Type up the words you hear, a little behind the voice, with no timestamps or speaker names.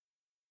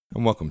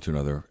And welcome to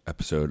another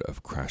episode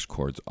of Crash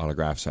Chords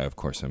Autographs. I, of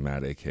course, am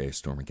Matt, a.k.a.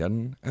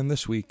 Stormageddon, and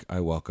this week I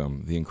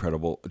welcome the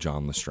incredible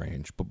John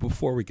Lestrange. But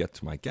before we get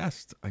to my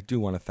guest, I do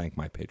want to thank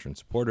my patron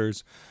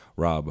supporters,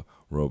 Rob,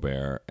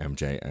 Robert,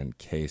 MJ, and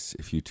Case.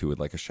 If you two would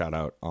like a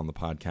shout-out on the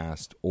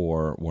podcast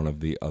or one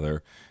of the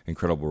other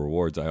incredible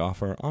rewards I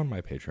offer on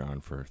my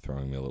Patreon for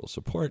throwing me a little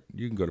support,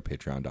 you can go to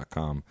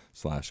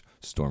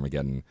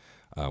patreon.com/Stormageddon.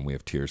 We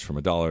have tiers from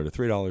 $1 to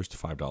 $3 to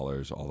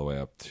 $5, all the way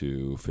up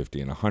to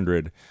 $50 and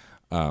 $100.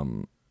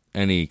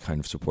 Any kind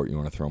of support you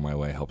want to throw my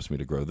way helps me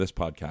to grow this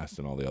podcast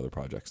and all the other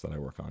projects that I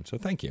work on. So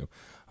thank you.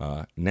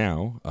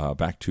 Now,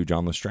 back to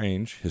John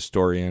Lestrange,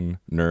 historian,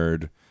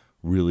 nerd,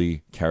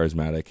 really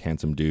charismatic,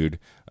 handsome dude,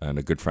 and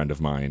a good friend of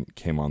mine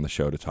came on the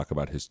show to talk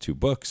about his two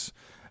books,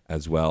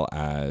 as well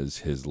as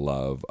his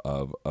love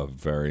of a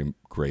very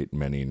great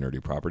many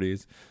nerdy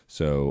properties.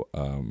 So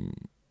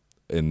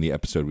in the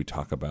episode, we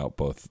talk about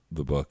both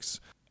the books,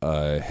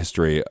 a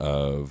history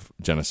of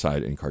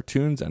genocide in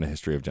cartoons and a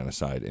history of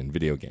genocide in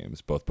video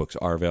games. Both books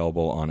are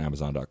available on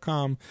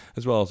Amazon.com,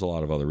 as well as a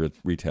lot of other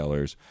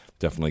retailers.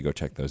 Definitely go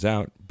check those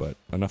out. But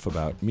enough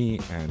about me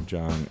and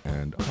John,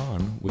 and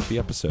on with the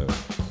episode.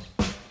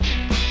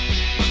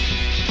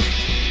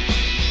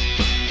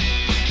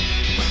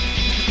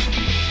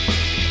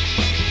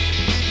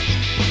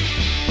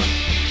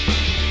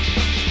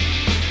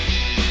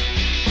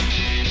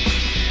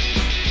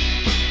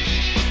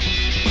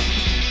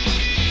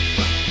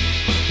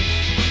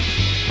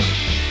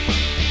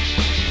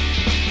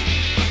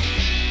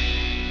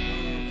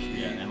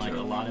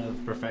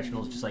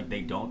 Professionals, just like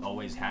they don't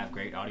always have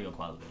great audio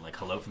quality. Like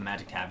Hello from the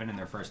Magic Tavern in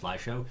their first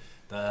live show,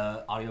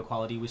 the audio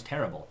quality was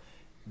terrible.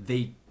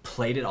 They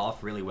played it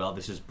off really well.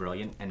 This is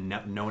brilliant, and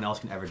no one else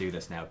can ever do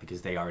this now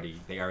because they already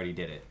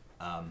did it.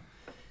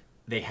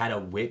 They had a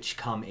witch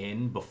come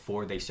in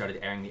before they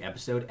started airing the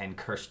episode and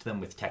cursed them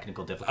with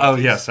technical difficulties. Oh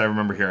yes, I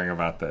remember hearing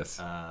about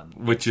this,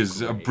 which is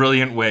great. A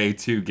brilliant way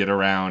to get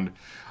around.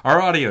 Our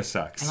audio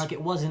sucks, and like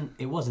it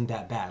wasn't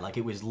that bad. Like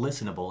it was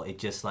listenable. It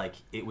just like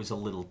it was a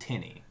little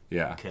tinny.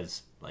 Yeah,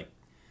 because like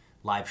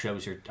live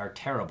shows are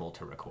terrible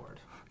to record.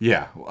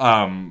 Yeah.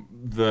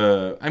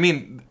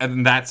 And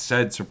that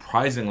said,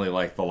 surprisingly,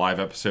 like the live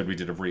episode we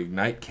did of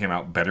Reignite came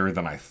out better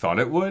than I thought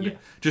it would. Yeah.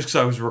 Just because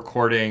I was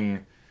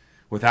recording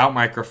without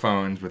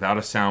microphones, without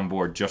a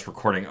soundboard, just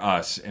recording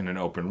us in an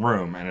open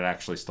room, and it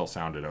actually still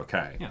sounded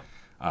okay. Yeah.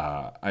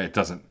 It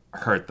doesn't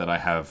hurt that I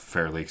have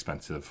fairly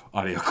expensive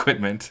audio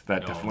equipment.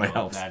 That definitely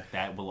helps.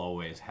 That will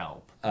always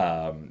help.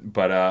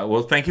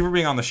 Well, thank you for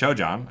being on the show,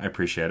 John. I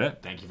appreciate it.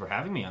 Thank you for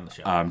having me on the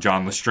show.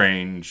 John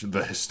Lestrange,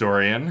 the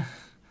historian.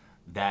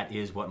 That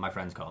is what my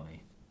friends call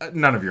me.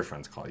 None of your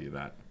friends call you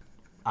that.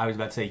 I was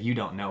about to say you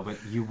don't know, but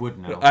you would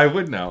know. I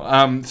would know.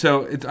 I'm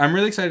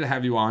really excited to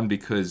have you on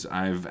because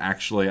I've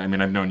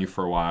known you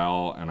for a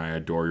while, and I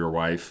adore your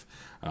wife.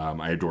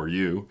 I adore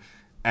you.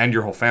 And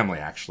your whole family,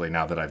 actually,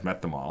 now that I've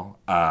met them all.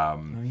 Oh,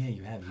 yeah,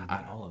 you have. You've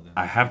met all of them.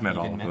 I have met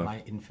all of them. You've met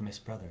my infamous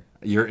brother.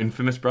 Your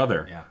infamous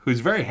brother, yeah.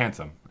 Who's very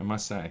handsome, I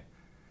must say.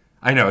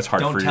 I know, it's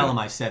hard for you. Don't tell him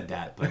I said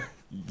that, but...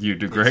 You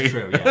do great. It's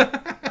true, yeah.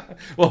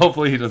 Well,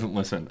 hopefully he doesn't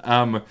listen.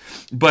 So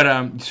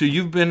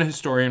you've been a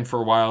historian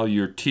for a while.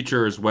 You're a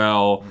teacher as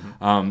well.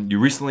 Mm-hmm. You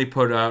recently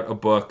put out a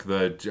book,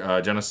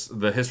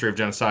 the history of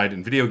genocide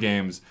in video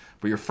games.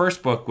 But your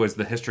first book was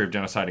the history of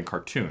genocide in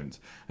cartoons.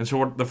 And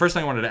so the first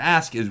thing I wanted to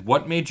ask is,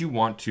 what made you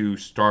want to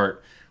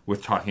start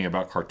with talking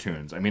about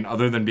cartoons? I mean,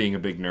 other than being a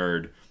big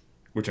nerd,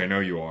 which I know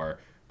you are,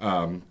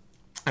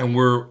 and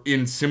we're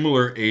in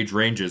similar age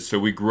ranges, so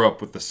we grew up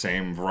with the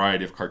same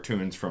variety of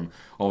cartoons from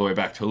all the way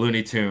back to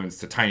Looney Tunes,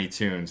 to Tiny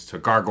Toons, to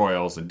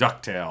Gargoyles, and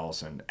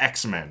DuckTales, and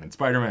X-Men, and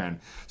Spider-Man.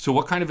 So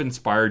what kind of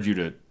inspired you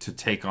to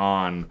take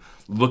on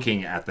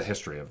looking at the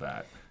history of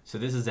that? So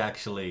this is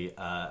actually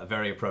a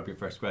very appropriate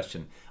first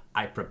question.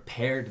 I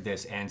prepared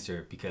this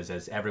answer because,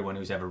 as everyone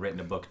who's ever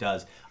written a book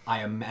does,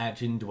 I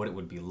imagined what it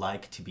would be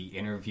like to be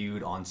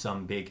interviewed on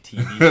some big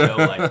TV show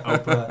like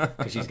Oprah,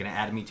 because she's going to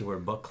add me to her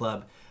book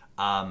club.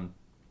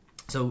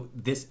 So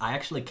I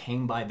actually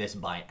came by this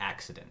by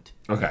accident.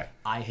 Okay.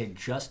 I had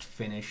just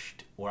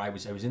finished, or I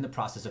was in the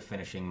process of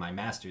finishing my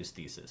master's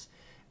thesis.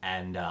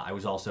 And I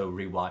was also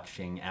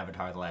rewatching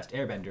Avatar: The Last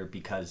Airbender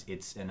because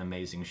it's an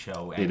amazing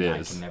show, and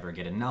I can never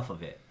get enough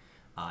of it.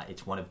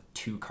 It's one of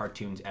 2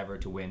 cartoons ever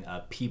to win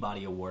a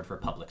Peabody Award for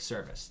Public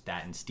Service.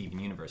 That and Steven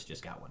Universe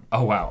just got one.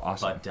 Oh, wow.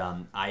 Awesome.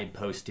 But I had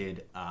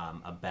posted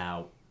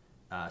about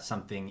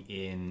something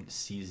in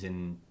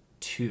Season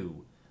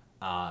 2,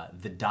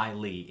 the Dai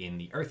Li in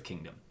the Earth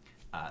Kingdom.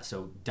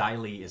 So Dai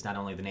Li is not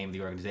only the name of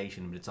the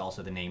organization, but it's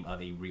also the name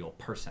of a real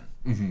person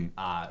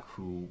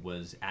who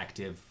was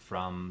active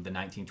from the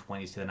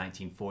 1920s to the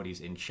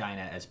 1940s in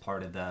China as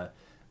part of the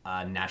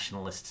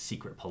nationalist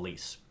secret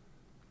police.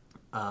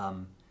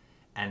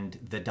 And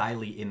the Dai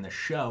Li in the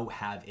show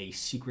have a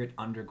secret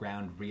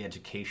underground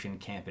re-education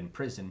camp and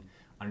prison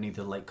underneath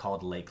a lake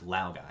called Lake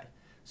Laogai.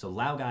 So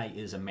Laogai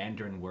is a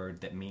Mandarin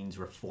word that means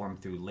reform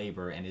through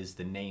labor and is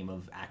the name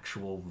of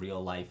actual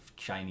real-life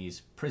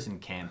Chinese prison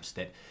camps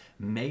that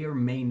may or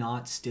may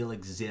not still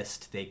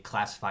exist. They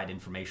classified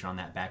information on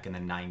that back in the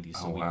 90s,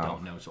 so we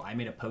don't know. So I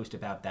made a post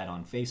about that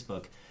on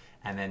Facebook,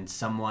 and then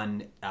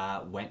someone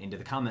went into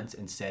the comments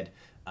and said,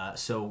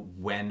 so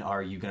when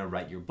are you going to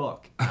write your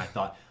book? And I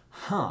thought,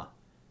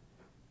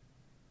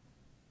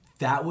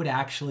 that would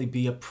actually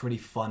be a pretty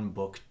fun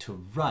book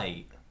to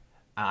write.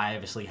 I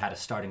obviously had a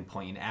starting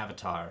point in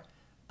Avatar,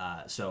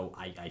 so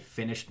I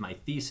finished my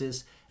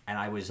thesis, and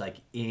I was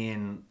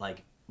in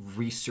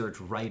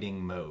research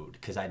writing mode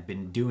because I'd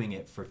been doing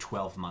it for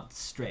 12 months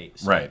straight.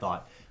 So I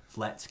thought,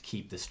 let's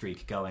keep the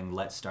streak going.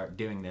 Let's start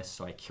doing this.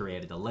 So I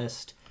curated a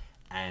list,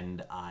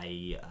 and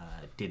I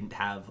didn't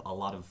have a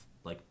lot of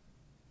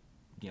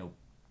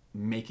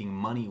making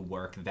money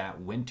work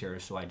that winter,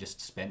 so I just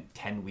spent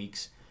 10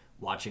 weeks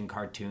watching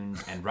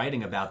cartoons and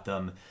writing about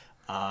them.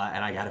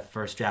 And I got a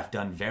first draft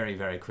done very,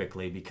 very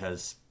quickly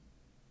because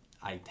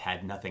I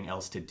had nothing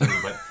else to do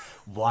but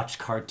watch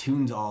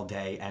cartoons all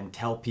day and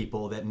tell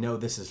people that, no,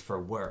 this is for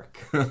work.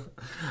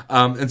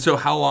 And so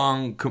how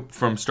long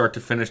from start to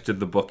finish did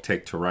the book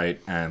take to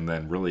write and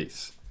then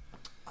release?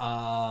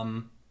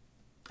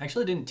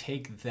 Actually didn't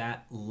take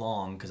that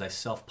long because I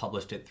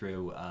self-published it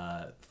through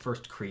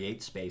First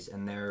Create Space,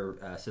 and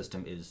their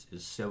system is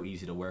so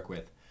easy to work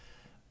with.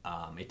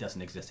 It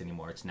doesn't exist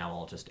anymore. It's now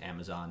all just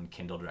Amazon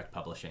Kindle Direct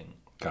Publishing.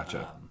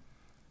 Gotcha.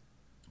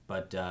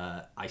 But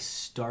I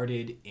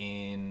started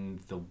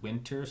in the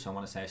winter, so I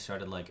want to say I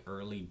started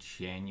early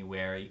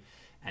January,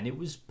 and it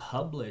was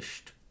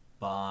published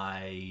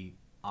by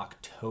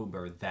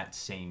October that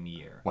same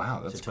year. Wow,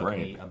 that's so it took great.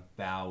 me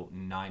about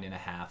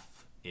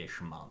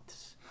 9.5-ish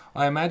months.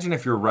 I imagine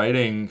if you're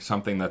writing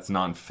something that's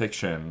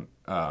nonfiction,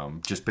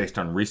 just based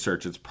on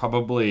research, it's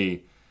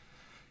probably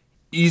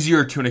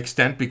easier to an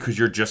extent because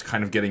you're just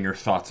kind of getting your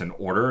thoughts in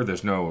order.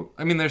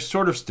 There's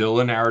sort of still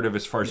a narrative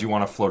as far as you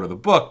want to flow to the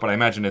book, but I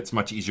imagine it's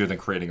much easier than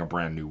creating a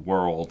brand new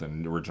world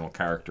and original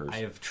characters. I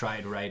have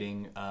tried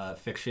writing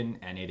fiction,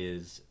 and it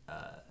is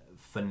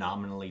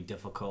phenomenally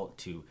difficult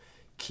to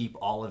keep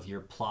all of your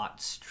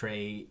plot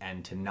straight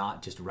and to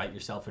not just write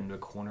yourself into a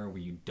corner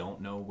where you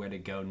don't know where to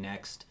go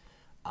next.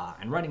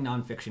 And writing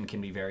nonfiction can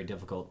be very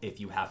difficult if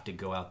you have to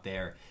go out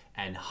there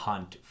and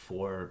hunt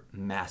for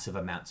massive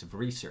amounts of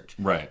research.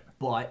 Right.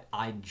 But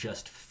I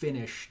just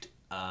finished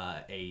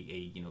a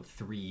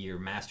 3-year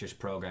master's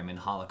program in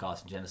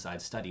Holocaust and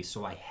genocide studies,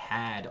 so I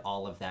had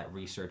all of that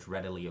research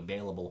readily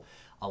available.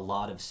 A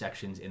lot of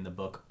sections in the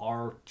book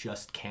are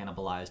just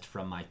cannibalized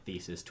from my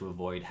thesis to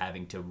avoid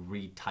having to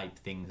retype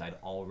things I'd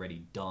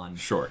already done.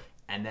 Sure.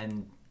 And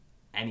then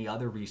any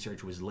other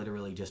research was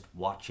literally just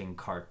watching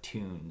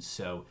cartoons.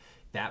 So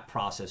that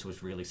process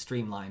was really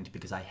streamlined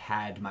because I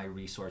had my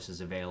resources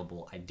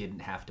available. I didn't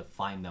have to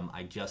find them.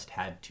 I just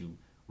had to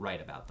write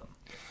about them.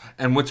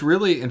 And what's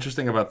really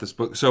interesting about this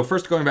book, so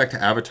first going back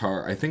to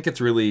Avatar, I think it's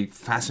really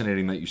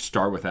fascinating that you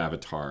start with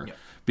Avatar. Yep.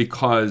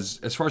 Because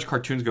as far as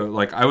cartoons go,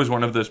 I was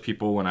one of those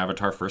people when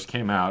Avatar first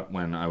came out,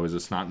 when I was a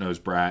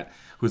snot-nosed brat,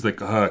 who was like,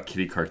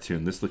 kiddie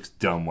cartoon, this looks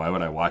dumb, why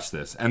would I watch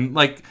this? And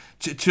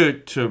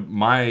to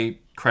my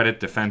credit,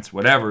 defense,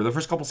 whatever, the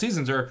first couple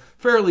seasons are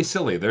fairly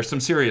silly. There's some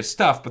serious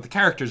stuff, but the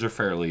characters are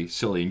fairly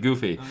silly and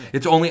goofy. Oh, yeah.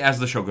 It's only as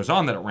the show goes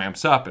on that it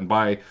ramps up, and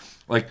by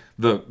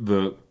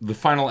the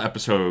final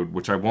episode,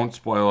 which I won't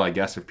spoil, I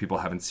guess, if people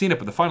haven't seen it,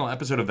 but the final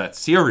episode of that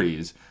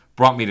series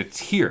brought me to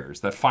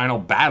tears. That final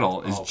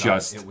battle is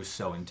it was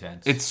so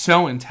intense. It's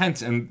so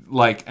intense, and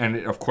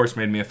it of course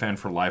made me a fan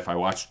for life. I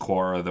watched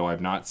Korra, though I've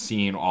not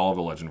seen all of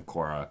The Legend of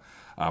Korra.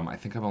 I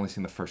think I've only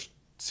seen the first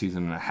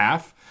season and a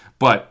half,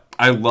 but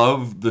I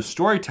love the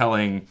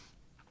storytelling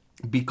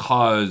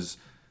because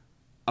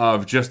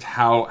of just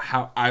how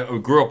I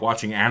grew up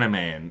watching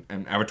anime,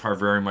 and Avatar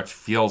very much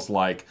feels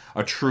like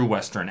a true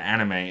Western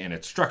anime in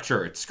its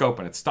structure, its scope,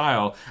 and its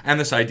style, and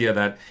this idea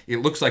that it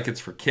looks like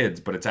it's for kids,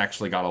 but it's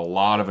actually got a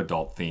lot of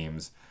adult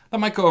themes that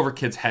might go over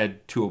kids'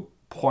 head to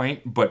a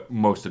point, but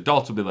most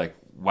adults will be like,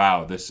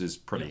 wow, this is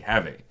pretty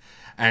heavy.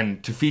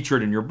 And to feature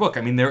it in your book,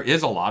 there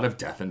is a lot of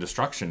death and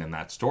destruction in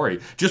that story,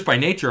 just by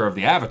nature of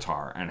the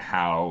Avatar and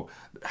how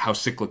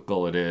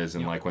cyclical it is,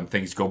 and when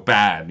things go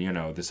bad,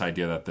 this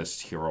idea that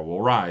this hero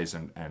will rise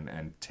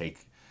and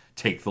take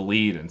the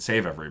lead and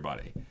save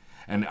everybody.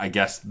 And I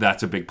guess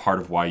that's a big part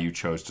of why you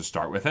chose to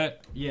start with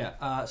it.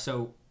 Yeah.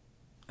 So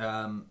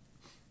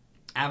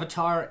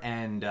Avatar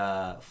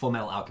and Full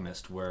Metal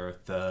Alchemist were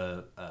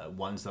the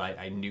ones that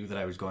I knew that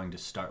I was going to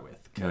start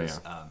with.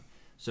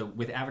 So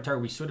with Avatar,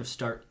 we sort of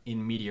start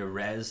in media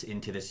res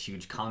into this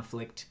huge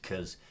conflict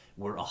because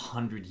we're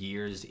 100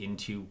 years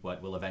into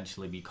what will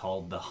eventually be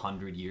called the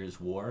 100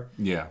 Years' War.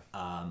 Yeah.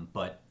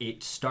 But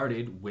it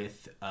started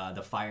with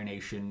the Fire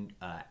Nation,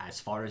 as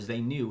far as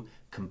they knew,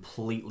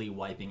 completely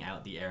wiping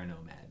out the air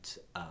nomads.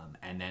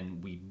 And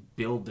then we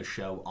build the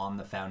show on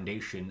the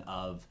foundation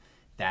of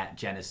that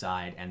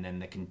genocide and then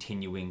the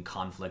continuing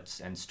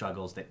conflicts and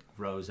struggles that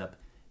rose up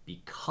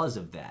because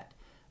of that.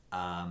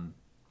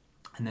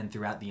 And then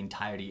throughout the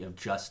entirety of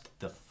just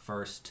the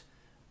first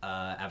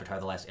Avatar: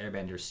 The Last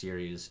Airbender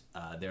series,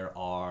 there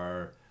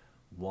are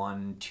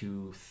 1,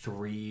 2,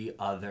 3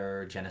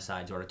 other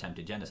genocides or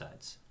attempted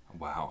genocides.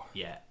 Wow.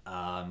 Yeah,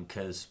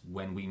 because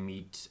when we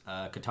meet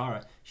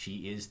Katara,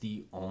 she is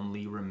the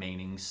only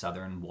remaining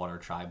Southern Water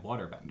Tribe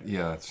waterbender.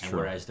 Yeah, that's true.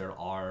 Whereas there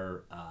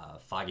are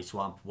Foggy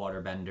Swamp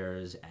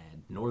waterbenders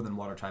and Northern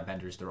Water Tribe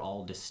benders, they're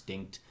all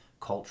distinct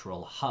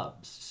cultural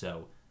hubs.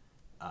 So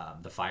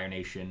the Fire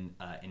Nation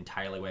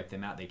entirely wiped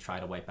them out. They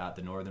try to wipe out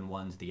the Northern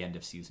ones, the end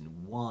of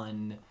Season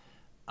 1.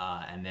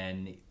 And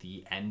then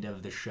the end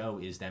of the show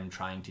is them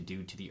trying to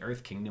do to the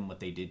Earth Kingdom what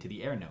they did to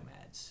the Air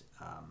Nomads.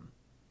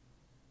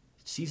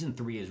 Season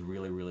 3 is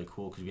really, really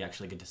cool because we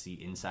actually get to see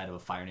inside of a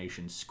Fire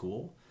Nation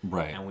school.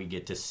 Right. And we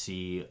get to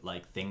see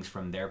like things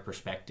from their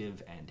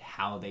perspective and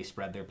how they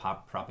spread their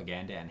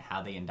propaganda and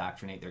how they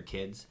indoctrinate their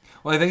kids.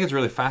 Well, I think it's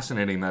really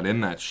fascinating that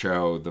in that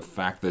show, the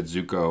fact that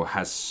Zuko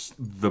has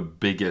the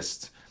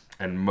biggest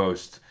and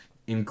most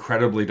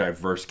incredibly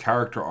diverse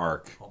character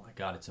arc. Oh my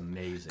God, it's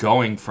amazing.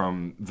 Going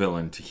from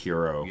villain to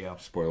hero. Yeah.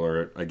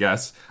 Spoiler, I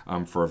guess,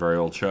 for a very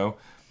old show.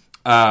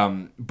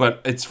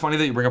 But it's funny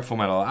that you bring up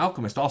Fullmetal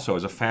Alchemist also.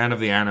 As a fan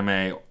of the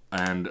anime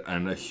and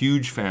a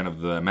huge fan of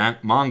the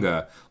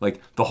manga,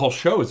 like the whole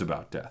show is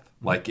about death.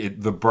 Like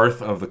the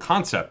birth of the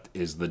concept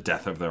is the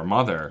death of their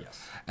mother.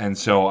 Yes. And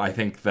so I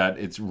think that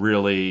it's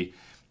really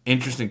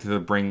interesting to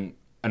bring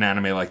an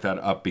anime like that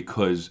up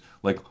because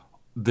like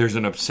there's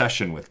an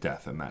obsession with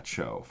death in that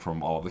show,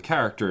 from all of the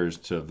characters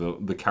to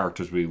the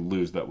characters we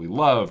lose that we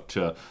love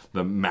to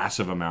the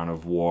massive amount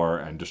of war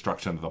and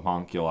destruction that the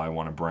homunculi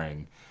want to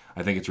bring.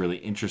 I think it's really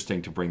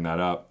interesting to bring that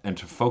up and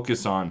to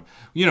focus on,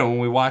 when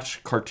we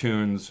watch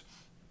cartoons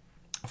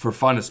for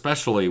fun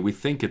especially, we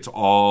think it's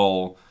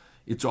all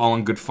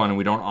in good fun and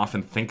we don't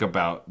often think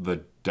about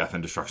the death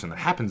and destruction that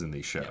happens in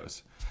these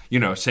shows.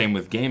 Same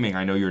with gaming.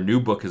 I know your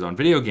new book is on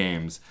video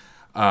games,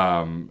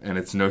 and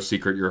it's no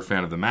secret you're a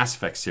fan of the Mass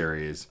Effect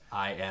series.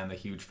 I am a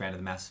huge fan of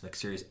the Mass Effect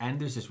series, and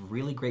there's this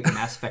really great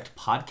Mass Effect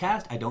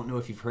podcast. I don't know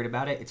if you've heard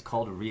about it. It's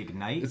called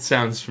Reignite. It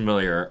sounds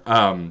familiar.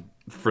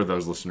 For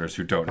those listeners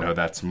who don't know,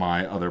 that's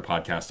my other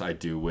podcast I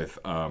do with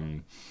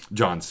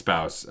John's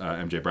spouse,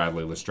 MJ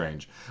Bradley,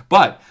 Lestrange.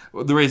 But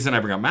the reason I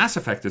bring up Mass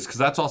Effect is because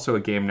that's also a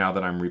game now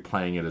that I'm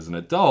replaying it as an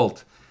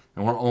adult,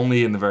 and we're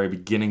only in the very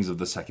beginnings of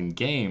the second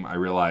game. I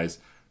realize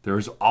there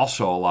is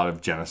also a lot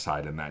of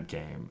genocide in that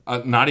game.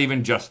 Not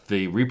even just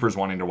the Reapers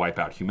wanting to wipe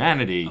out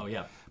humanity. Oh,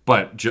 yeah.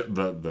 But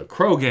the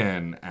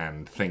Krogan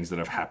and things that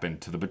have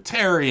happened to the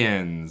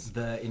Batarians.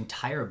 The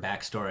entire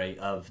backstory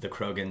of the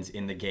Krogans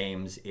in the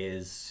games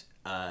is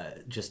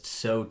just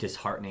so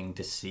disheartening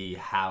to see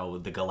how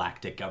the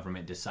galactic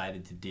government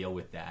decided to deal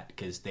with that,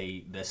 because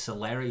the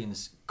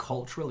Solarians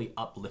culturally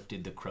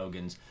uplifted the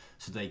Krogans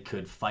so they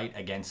could fight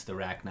against the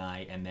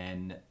Rachni, and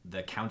then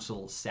the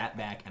council sat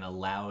back and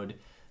allowed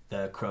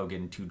the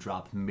Krogan to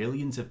drop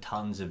millions of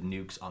tons of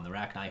nukes on the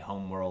Rachni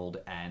homeworld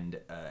and,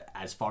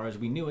 as far as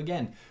we knew,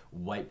 again,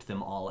 wiped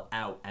them all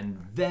out.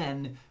 And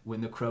then,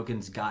 when the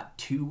Krogans got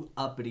too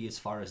uppity as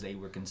far as they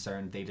were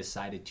concerned, they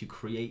decided to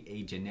create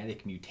a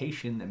genetic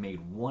mutation that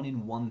made 1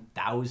 in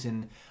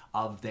 1,000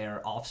 of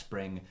their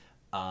offspring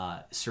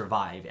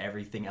survive.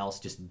 Everything else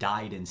just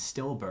died in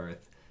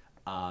stillbirth,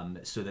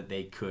 so that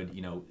they could,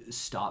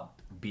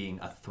 stop being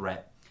a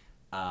threat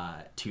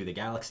to the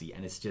galaxy.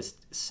 And it's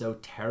just so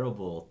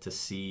terrible to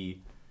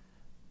see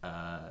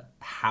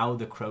how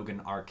the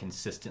Krogan are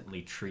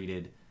consistently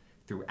treated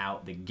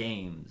throughout the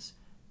games.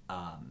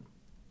 And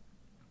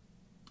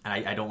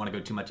I don't want to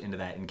go too much into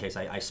that in case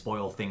I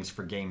spoil things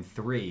for Game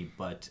 3,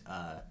 but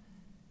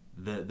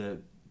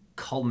the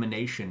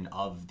culmination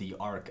of the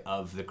arc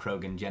of the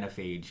Krogan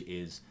genophage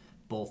is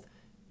both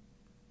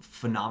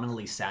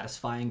phenomenally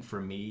satisfying for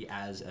me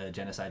as a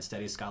genocide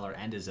studies scholar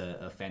and as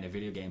a fan of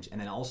video games,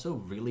 and then also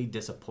really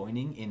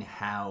disappointing in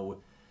how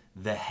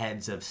the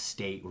heads of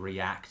state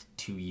react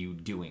to you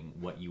doing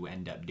what you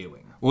end up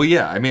doing. Well,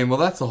 yeah,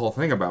 that's the whole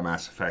thing about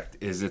Mass Effect,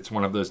 is it's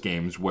one of those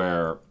games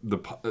where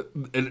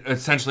it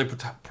essentially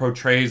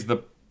portrays the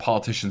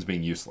politicians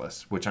being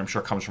useless, which I'm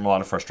sure comes from a lot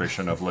of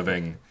frustration of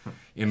living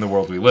in the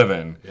world we live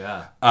in.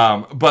 Yeah.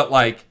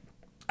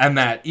 And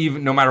that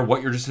even no matter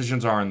what your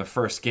decisions are in the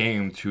first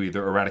game to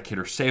either eradicate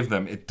or save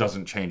them, it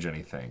doesn't change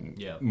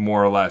anything,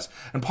 more or less.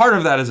 And part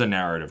of that is a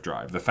narrative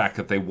drive. The fact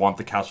that they want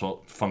the council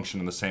to function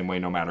in the same way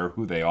no matter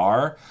who they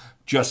are,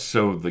 just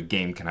so the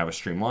game can have a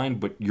streamline.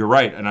 But you're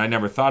right, and I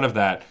never thought of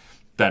that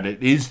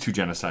it is two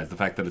genocides. The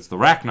fact that it's the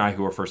Rachni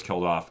who are first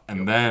killed off,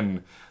 and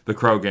then the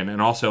Krogan,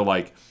 and also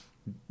like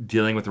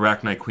dealing with the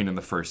Rachni Queen in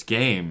the first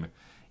game.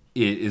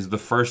 It is the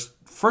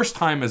first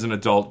time as an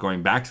adult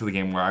going back to the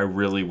game where I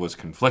really was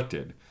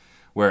conflicted,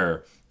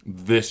 where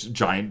this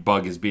giant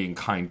bug is being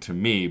kind to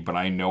me, but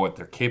I know what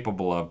they're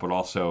capable of, but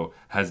also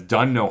has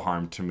done no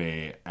harm to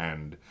me,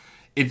 and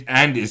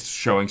is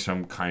showing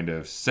some kind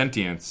of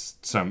sentience,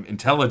 some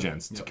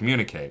intelligence to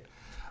communicate,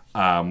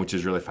 which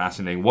is really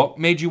fascinating. What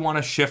made you want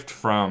to shift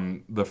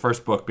from the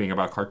first book being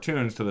about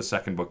cartoons to the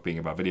second book being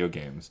about video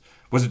games?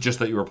 Was it just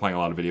that you were playing a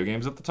lot of video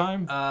games at the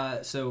time?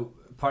 So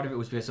part of it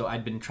was because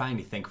I'd been trying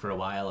to think for a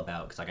while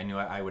about, because like I knew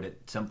I would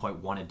at some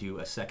point want to do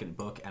a second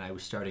book, and I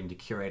was starting to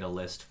curate a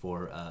list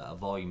for a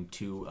volume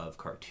 2 of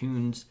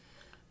cartoons,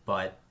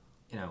 but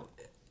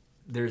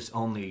there's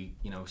only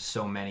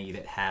so many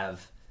that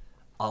have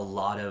a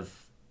lot of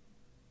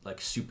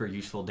like super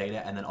useful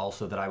data, and then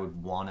also that I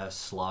would want to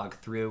slog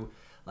through.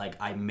 Like,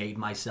 I made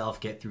myself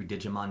get through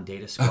Digimon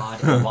Data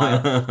Squad, and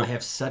while I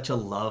have such a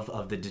love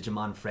of the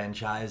Digimon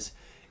franchise,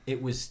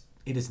 it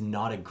is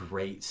not a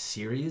great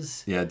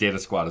series. Yeah, Data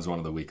Squad is one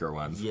of the weaker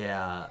ones.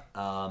 Yeah,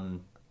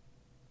 and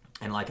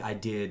like I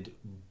did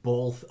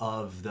both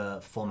of the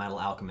Full Metal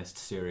Alchemist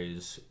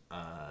series,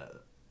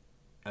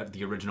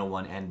 the original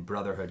one and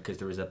Brotherhood, because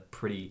there was a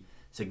pretty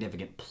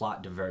significant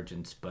plot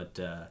divergence, but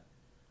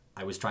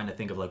I was trying to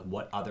think of like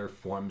what other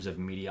forms of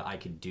media I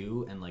could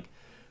do, and like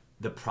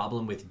the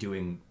problem with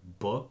doing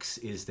books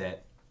is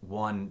that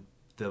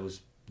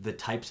the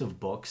types of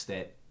books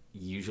that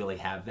usually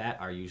have that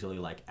are usually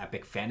like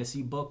epic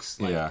fantasy books,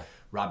 like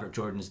Robert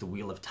Jordan's The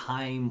Wheel of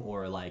Time,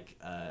 or like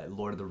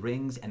Lord of the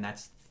Rings, and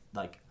that's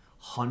like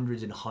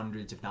hundreds and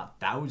hundreds, if not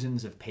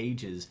thousands of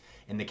pages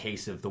in the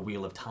case of The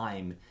Wheel of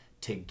Time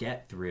to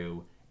get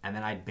through. And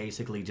then I'd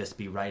basically just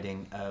be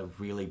writing a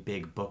really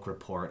big book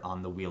report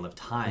on The Wheel of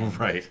Time.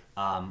 Right.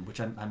 Which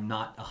I'm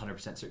not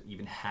 100% certain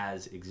even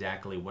has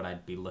exactly what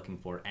I'd be looking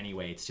for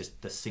anyway. It's just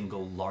the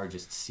single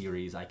largest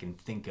series I can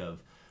think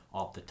of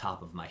off the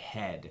top of my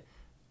head.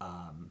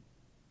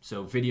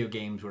 So video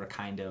games were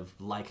kind of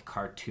like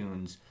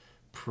cartoons,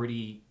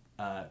 pretty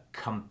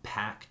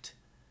compact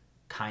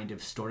kind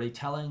of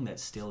storytelling that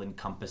still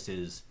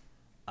encompasses,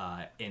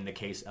 in the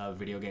case of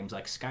video games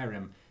like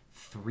Skyrim,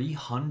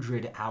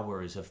 300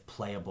 hours of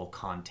playable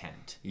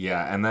content.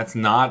 Yeah, and that's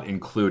not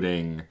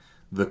including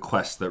the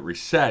quests that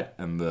reset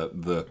and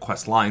the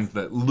quest lines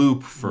that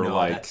loop for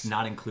that's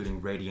not including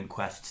Radiant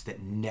quests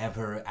that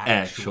never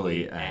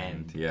actually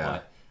end. Yeah.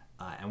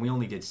 But, and we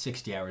only did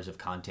 60 hours of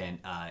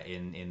content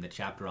in the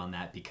chapter on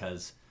that,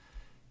 because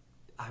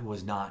I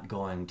was not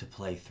going to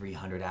play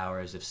 300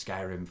 hours of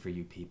Skyrim for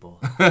you people.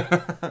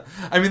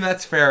 I mean,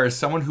 that's fair. As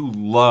someone who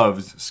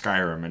loves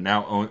Skyrim and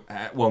now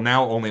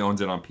only owns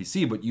it on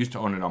PC, but used to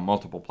own it on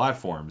multiple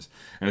platforms,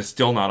 and is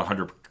still not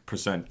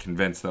 100%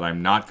 convinced that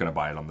I'm not going to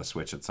buy it on the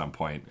Switch at some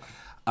point.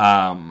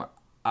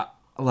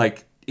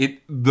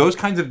 Those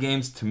kinds of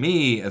games to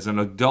me as an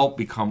adult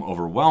become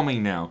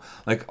overwhelming now.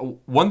 Like,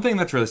 one thing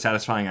that's really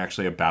satisfying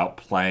actually about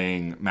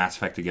playing Mass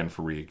Effect again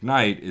for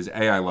Reignite is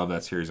I love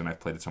that series and I've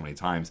played it so many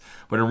times,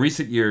 but in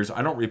recent years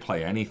I don't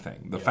replay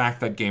anything. The fact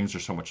that games are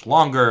so much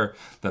longer,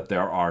 that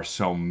there are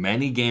so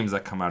many games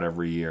that come out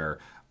every year.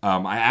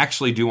 I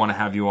actually do want to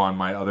have you on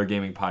my other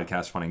gaming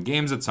podcast, Fun and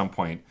Games, at some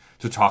point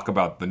to talk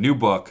about the new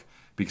book,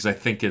 because I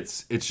think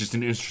it's just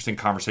an interesting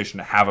conversation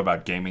to have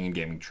about gaming and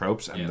gaming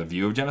tropes and the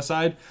view of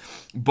genocide.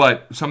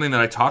 But something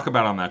that I talk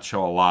about on that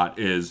show a lot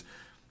is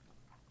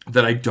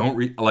that I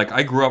don't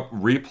I grew up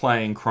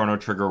replaying Chrono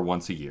Trigger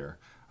once a year,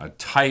 a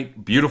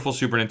tight, beautiful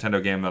Super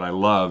Nintendo game that I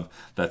love.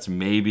 That's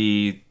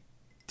maybe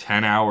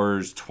 10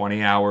 hours,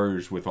 20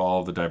 hours with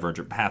all the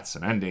divergent paths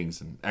and endings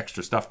and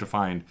extra stuff to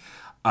find.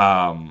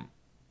 And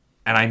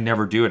I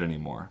never do it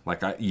anymore.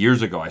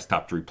 Years ago, I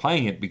stopped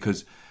replaying it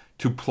because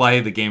to play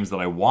the games that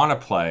I want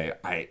to play,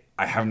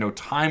 I have no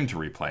time to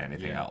replay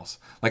anything else.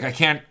 Like, I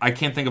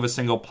can't think of a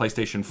single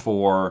PlayStation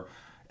 4,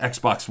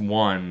 Xbox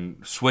One,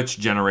 Switch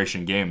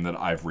generation game that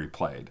I've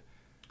replayed.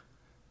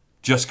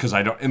 Just because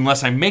I don't,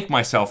 unless I make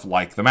myself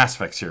like the Mass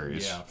Effect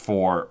series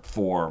for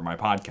my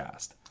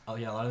podcast. Oh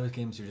yeah, a lot of those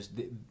games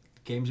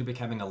games are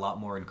becoming a lot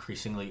more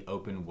increasingly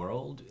open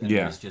world. And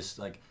it's just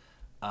like,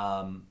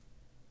 my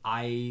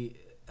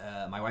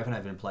wife and I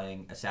have been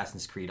playing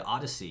Assassin's Creed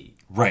Odyssey.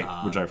 Right,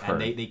 which I've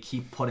heard. And they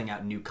keep putting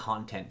out new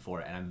content for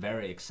it, and I'm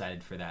very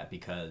excited for that,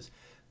 because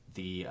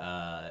the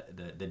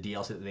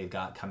DLC that they've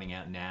got coming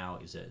out now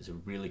is a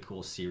really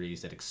cool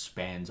series that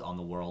expands on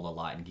the world a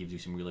lot and gives you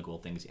some really cool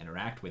things to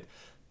interact with.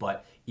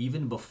 But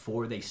even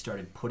before they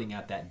started putting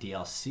out that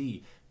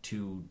DLC,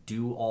 to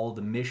do all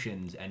the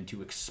missions and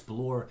to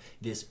explore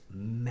this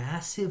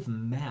massive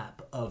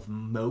map of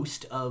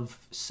most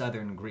of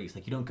southern Greece.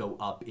 Like, you don't go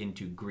up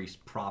into Greece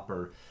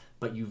proper,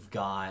 but you've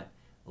got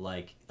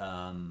like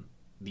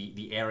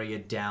the area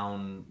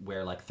down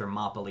where like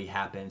Thermopylae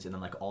happens, and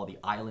then like all the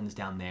islands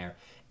down there.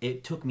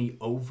 It took me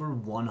over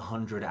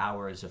 100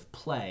 hours of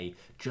play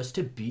just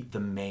to beat the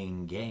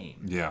main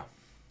game. Yeah.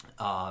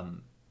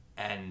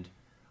 And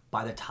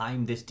by the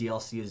time this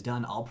DLC is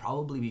done, I'll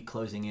probably be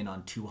closing in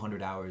on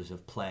 200 hours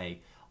of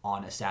play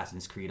on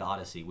Assassin's Creed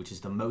Odyssey, which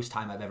is the most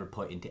time I've ever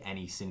put into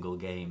any single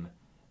game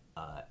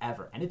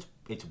ever. And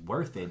it's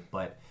worth it,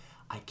 but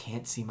I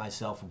can't see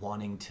myself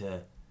wanting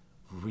to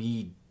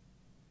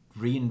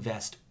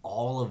reinvest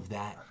all of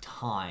that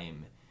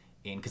time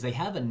in, because they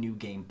have a New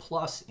Game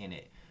Plus in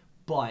it,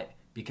 but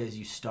because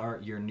you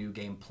start your New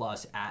Game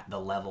Plus at the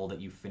level that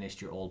you finished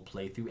your old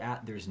playthrough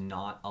at, there's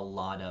not a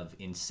lot of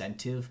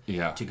incentive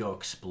to go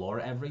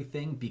explore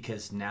everything,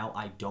 because now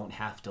I don't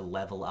have to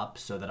level up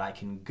so that I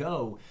can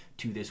go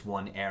to this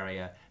one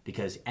area,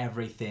 because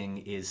everything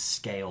is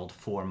scaled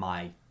for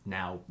my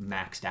now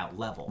maxed out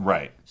level.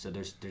 Right. So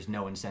there's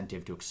no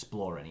incentive to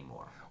explore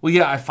anymore. Well,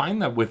 yeah, I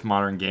find that with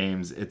modern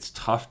games, it's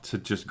tough to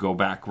just go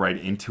back right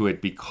into it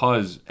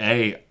because,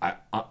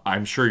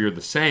 I'm sure you're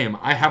the same.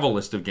 I have a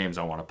list of games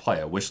I want to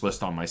play. A wish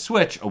list on my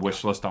Switch, a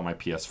wish list on my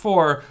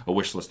PS4, a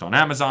wish list on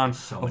Amazon.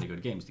 So many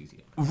good games these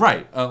days.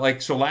 Right.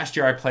 So last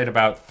year I played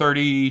about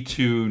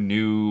 32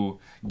 new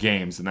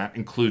games, and that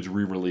includes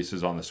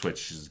re-releases on the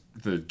Switch.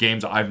 The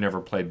games I've never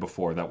played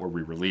before that were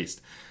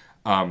re-released.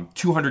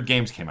 200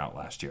 games came out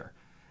last year,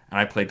 and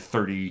I played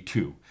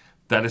 32.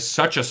 That is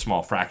such a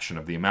small fraction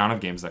of the amount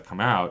of games that come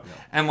out. Yeah.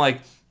 And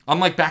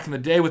unlike back in the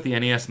day with the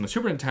NES and the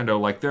Super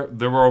Nintendo,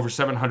 there were over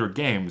 700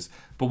 games,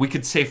 but we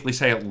could safely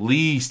say at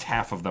least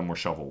half of them were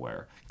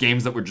shovelware.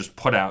 Games that were just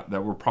put out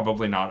that were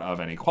probably not of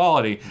any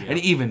quality. Yeah. And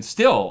even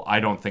still, I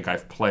don't think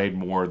I've played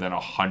more than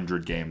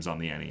 100 games on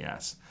the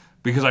NES.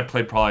 Because I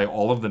played probably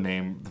all of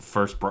the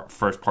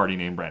first party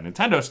name brand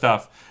Nintendo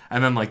stuff,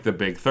 and then the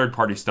big third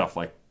party stuff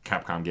like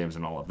Capcom games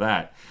and all of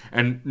that.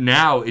 And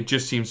now it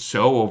just seems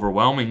so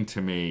overwhelming to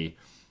me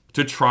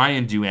to try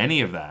and do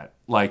any of that.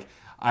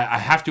 I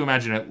have to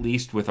imagine, at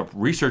least with a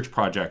research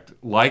project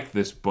like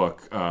this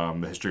book,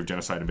 The History of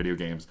Genocide in Video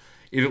Games,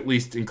 it at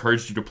least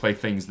encouraged you to play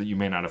things that you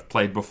may not have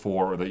played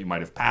before, or that you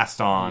might have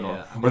passed on,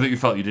 or that you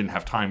felt you didn't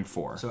have time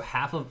for. So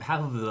half of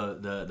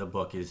the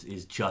book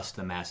is just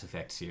the Mass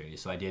Effect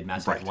series. So I did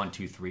Mass Effect 1,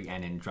 2, 3,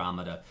 and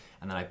Andromeda,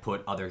 and then I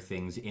put other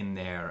things in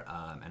there,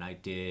 and I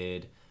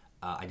did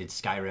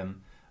Skyrim,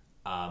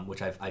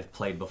 which I've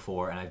played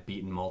before and I've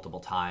beaten multiple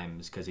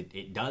times because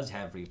it does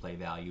have replay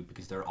value,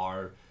 because there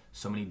are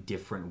so many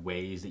different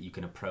ways that you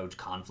can approach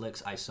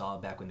conflicts. I saw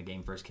back when the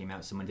game first came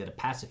out, someone did a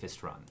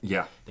pacifist run.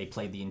 Yeah. They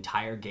played the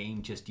entire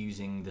game just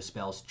using the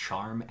spells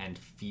Charm and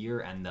Fear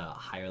and the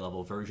higher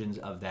level versions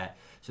of that,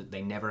 so that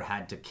they never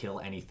had to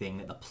kill anything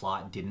that the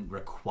plot didn't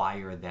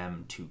require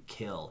them to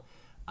kill,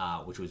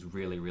 which was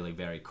really, really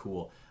very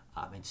cool.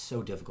 It's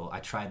so difficult. I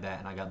tried that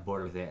and I got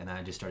bored with it, and then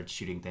I just started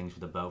shooting things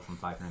with a bow from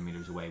 500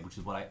 meters away, which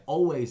is what I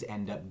always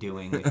end up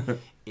doing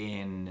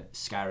in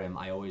Skyrim.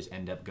 I always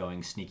end up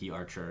going sneaky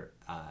archer,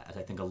 as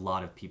I think a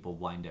lot of people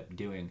wind up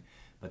doing.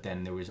 But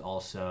then there was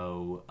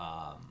also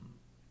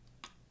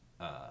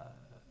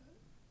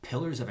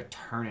Pillars of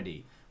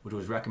Eternity, which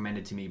was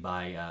recommended to me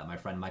by my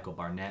friend Michael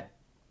Barnett.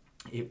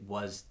 It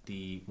was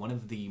one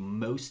of the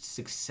most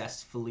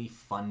successfully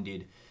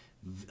funded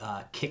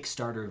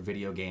Kickstarter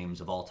video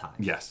games of all time.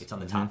 Yes. It's on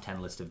the top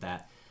 10 list of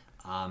that.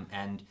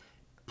 And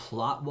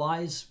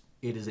plot-wise,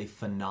 it is a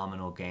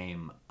phenomenal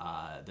game.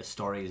 The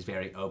story is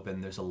very open.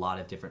 There's a lot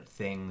of different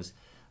things.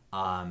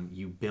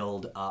 You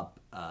build up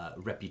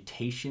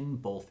reputation,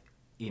 both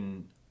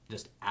in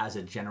just as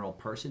a general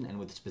person and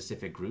with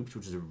specific groups,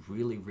 which is a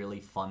really, really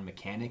fun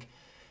mechanic.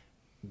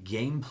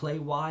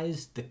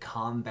 Gameplay-wise, the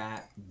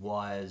combat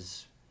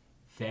was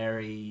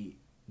very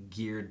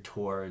geared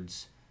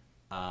towards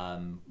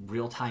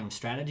real-time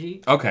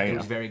strategy. Okay. It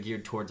was very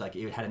geared towards,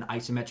 it had an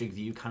isometric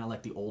view, kind of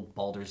like the old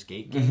Baldur's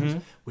Gate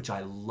games, which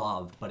I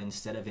loved. But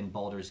instead of in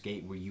Baldur's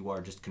Gate, where you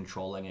are just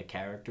controlling a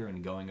character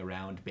and going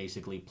around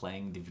basically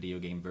playing the video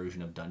game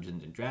version of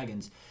Dungeons and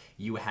Dragons,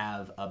 you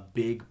have a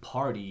big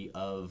party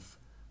of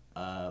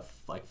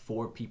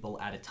 4 people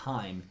at a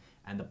time.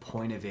 And the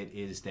point of it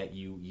is that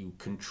you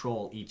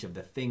control each of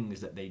the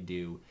things that they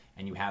do,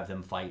 and you have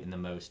them fight in the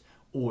most.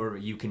 Or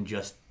you can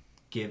just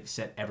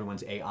set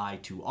everyone's AI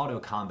to auto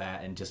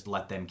combat and just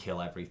let them kill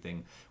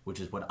everything, which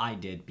is what I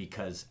did,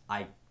 because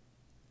I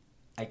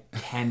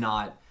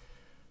cannot.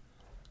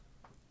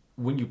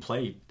 When you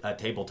play a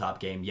tabletop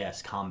game,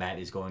 yes, combat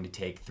is going to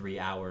take 3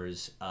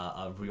 hours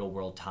of real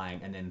world time,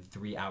 and then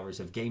 3 hours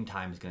of game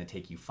time is going to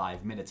take you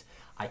 5 minutes.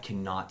 I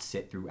cannot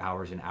sit through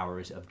hours and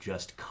hours of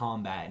just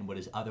combat in what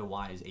is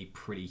otherwise a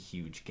pretty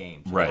huge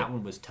game. So that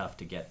one was tough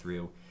to get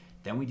through.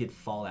 Then we did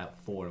Fallout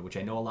 4, which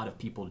I know a lot of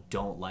people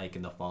don't like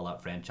in the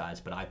Fallout franchise,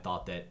 but I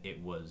thought that it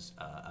was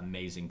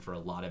amazing for a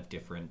lot of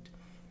different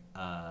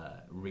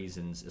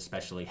reasons,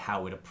 especially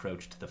how it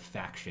approached the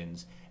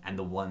factions and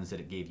the ones that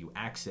it gave you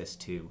access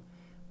to.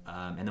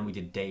 And then we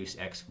did Deus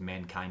Ex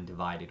Mankind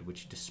Divided,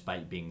 which,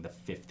 despite being the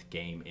 5th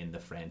game in the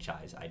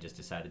franchise, I just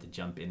decided to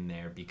jump in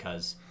there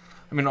because...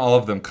 I mean, all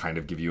of them kind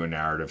of give you a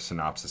narrative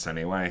synopsis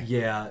anyway.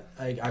 Yeah,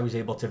 I was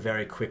able to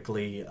very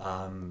quickly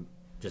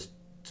just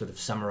sort of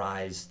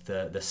summarize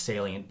the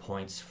salient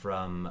points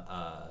from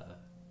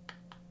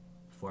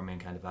Before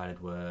Mankind Divided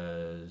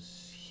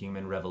was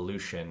Human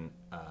Revolution,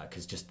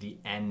 because just the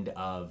end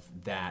of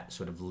that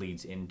sort of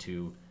leads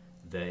into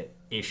the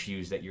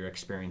issues that you're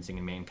experiencing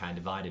in Mankind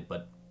Divided,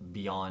 but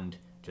beyond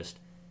just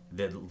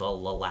the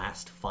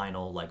last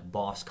final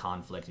boss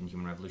conflict in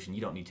Human Revolution,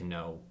 you don't need to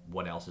know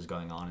what else is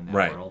going on in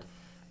that world.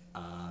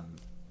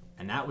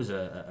 And that was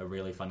a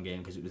really fun game,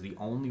 because it was the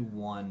only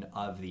one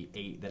of the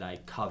 8 that I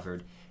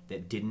covered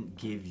that didn't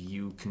give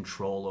you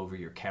control over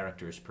your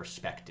character's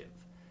perspective.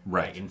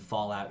 Right. In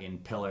Fallout, in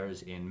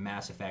Pillars, in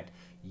Mass Effect,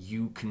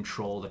 you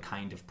control the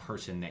kind of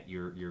person that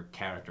your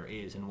character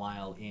is. And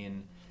while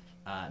in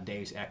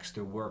Deus Ex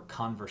there were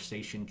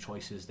conversation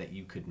choices that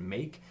you could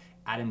make,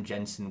 Adam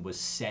Jensen was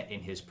set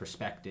in his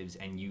perspectives,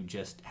 and you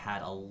just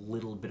had a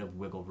little bit of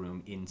wiggle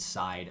room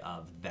inside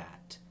of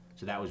that.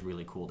 So that was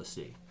really cool to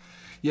see.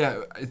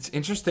 Yeah, it's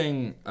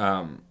interesting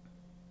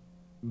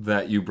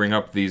that you bring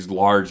up these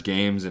large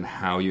games and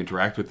how you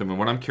interact with them. And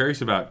what I'm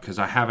curious about, because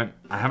I haven't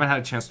had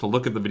a chance to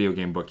look at the video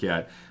game book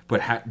yet,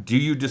 but do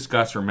you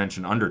discuss or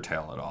mention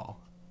Undertale at all?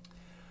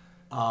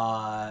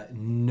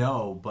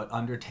 No, but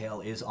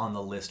Undertale is on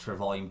the list for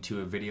Volume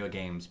 2 of video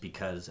games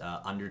because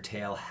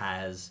Undertale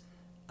has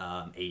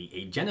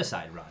a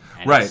genocide run.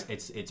 And right.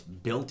 It's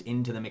built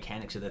into the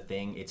mechanics of the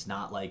thing. It's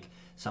not like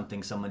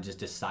something someone just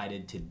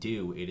decided to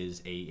do. It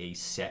is a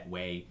set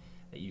way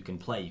that you can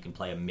play. You can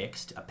play a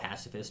mixed, a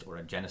pacifist, or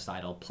a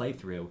genocidal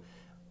playthrough.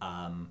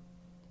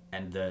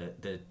 And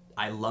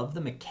I love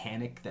the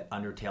mechanic that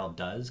Undertale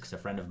does because a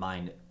friend of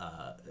mine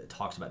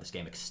talks about this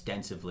game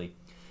extensively.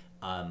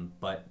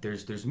 But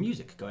there's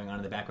music going on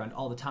in the background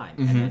all the time.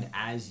 Mm-hmm. And then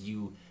as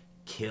you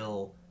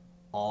kill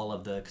all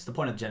of because the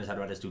point of the genocide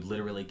run is to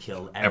literally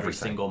kill every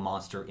single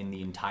monster in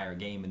the entire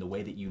game, and the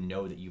way that you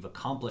know that you've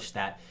accomplished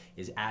that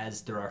is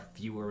as there are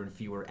fewer and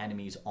fewer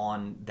enemies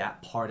on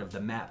that part of the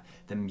map,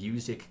 the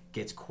music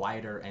gets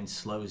quieter and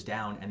slows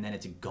down, and then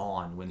it's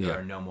gone when there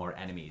are no more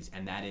enemies.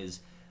 And that is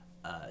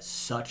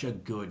such a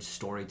good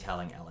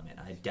storytelling element.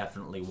 I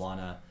definitely want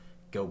to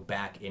go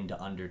back into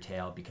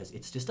Undertale because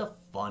it's just a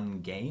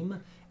fun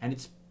game, and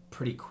it's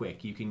pretty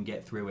quick. You can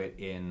get through it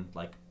in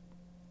like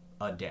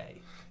a day.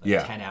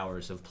 10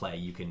 hours of play,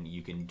 you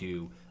can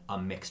do a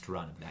mixed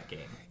run of that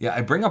game. Yeah,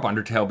 I bring up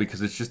Undertale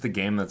because it's just a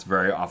game that's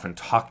very often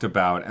talked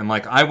about. And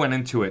like I went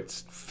into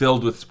it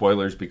filled with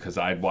spoilers because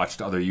I'd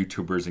watched other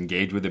YouTubers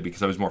engage with it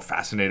because I was more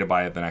fascinated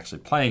by it than actually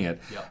playing it.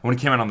 Yep. When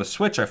it came out on the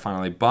Switch, I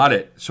finally bought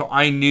it. So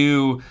I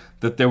knew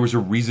that there was a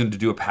reason to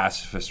do a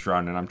pacifist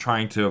run, and I'm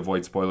trying to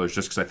avoid spoilers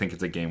just because I think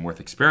it's a game worth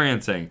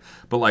experiencing.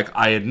 But like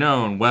I had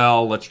known,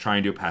 well, let's try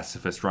and do a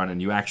pacifist run, and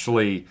you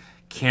actually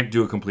can't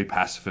do a complete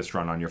pacifist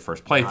run on your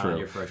first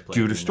playthrough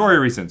due to story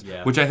reasons,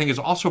 which I think is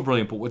also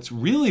brilliant. But what's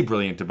really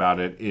brilliant about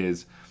it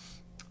is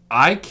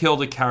I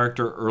killed a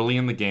character early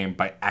in the game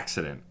by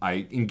accident.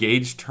 I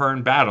engaged her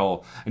in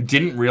battle and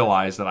didn't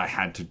realize that I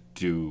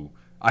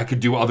could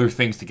do other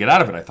things to get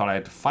out of it. I thought I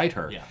had to fight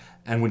her. Yeah.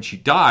 And when she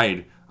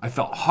died, I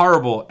felt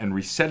horrible and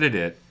resetted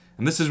it.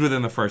 And this is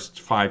within the first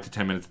 5 to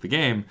 10 minutes of the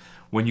game.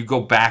 When you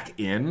go back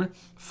in,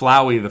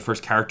 Flowey, the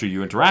first character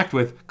you interact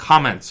with,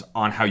 comments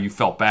on how you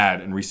felt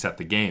bad and reset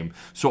the game.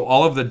 So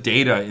all of the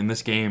data in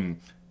this game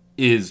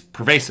is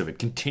pervasive. It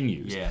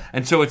continues. Yeah.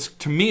 And so it's,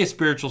 to me, a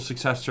spiritual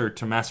successor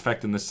to Mass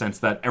Effect in the sense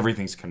that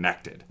everything's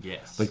connected.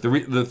 Yes. Like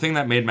the thing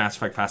that made Mass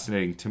Effect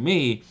fascinating to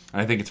me,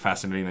 and I think it's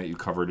fascinating that you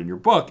covered in your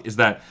book, is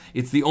that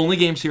it's the only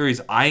game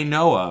series I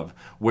know of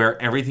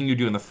where everything you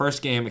do in the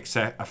first game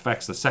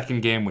affects the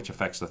second game, which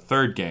affects the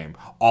third game.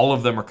 All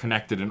of them are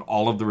connected, and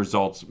all of the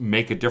results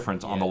make a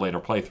difference on the later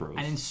playthroughs.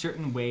 And in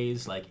certain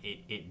ways, like,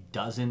 it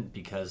doesn't,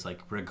 because,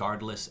 like,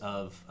 regardless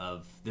of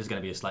this is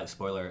going to be a slight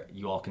spoiler,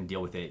 you all can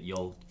deal with it.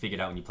 You'll figure it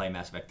out when you play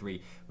Mass Effect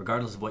 3.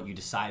 Regardless of what you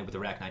decide with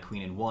Arachni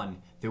Queen in 1,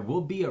 there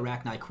will be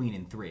Arachni Queen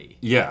in 3.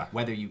 Yeah.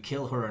 Whether you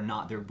kill her or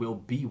not, there will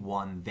be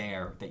one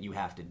there that you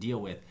have to deal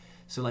with.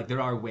 So, like,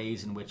 there are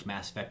ways in which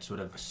Mass Effect sort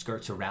of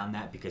skirts around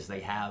that because they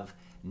have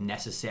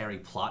necessary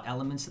plot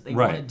elements that they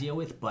want to deal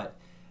with, but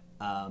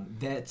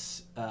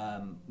that's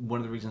one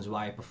of the reasons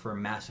why I prefer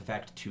Mass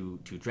Effect to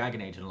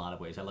Dragon Age in a lot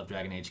of ways. I love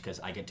Dragon Age because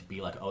I get to be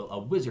like a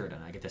wizard,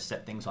 and I get to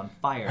set things on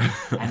fire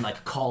and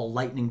like call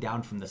lightning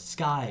down from the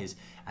skies.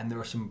 And there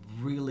are some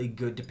really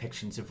good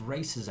depictions of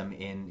racism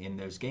in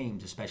those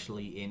games,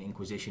 especially in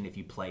Inquisition if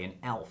you play an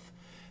elf.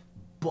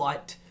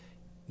 But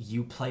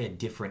you play a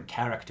different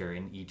character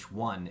in each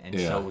one, and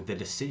so the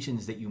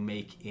decisions that you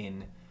make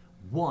in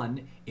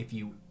one, if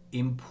you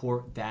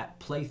import that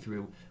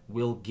playthrough,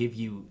 will give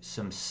you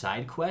some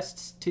side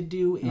quests to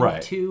do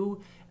in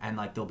 2, and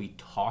like they'll be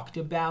talked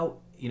about,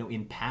 you know,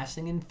 in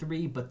passing in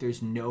 3, but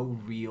there's no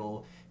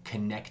real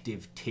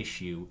connective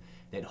tissue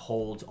that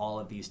holds all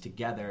of these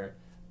together,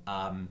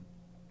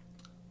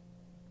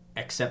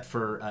 except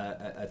for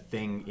a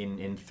thing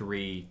in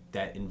 3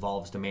 that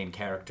involves the main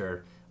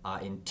character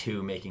in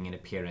 2 making an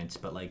appearance,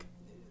 but like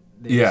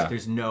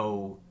there's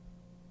no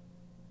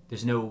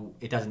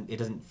it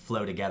doesn't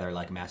flow together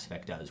like Mass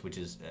Effect does, which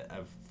is a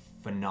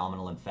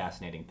phenomenal and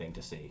fascinating thing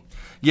to see.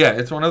 Yeah,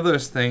 it's one of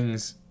those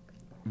things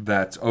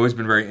that's always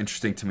been very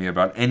interesting to me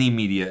about any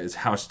media is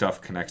how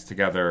stuff connects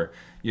together.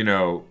 You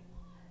know,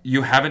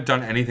 you haven't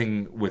done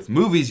anything with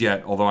movies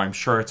yet, although I'm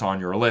sure it's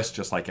on your list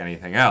just like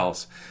anything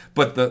else.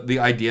 But the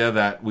idea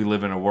that we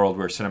live in a world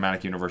where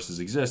cinematic universes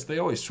exist, they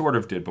always sort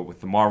of did, but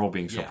with the Marvel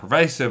being so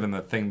pervasive and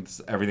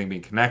everything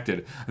being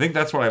connected, I think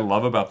that's what I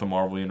love about the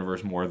Marvel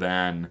universe more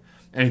than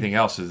anything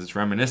else, is it's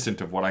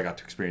reminiscent of what I got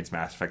to experience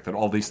Mass Effect, that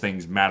all these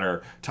things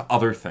matter to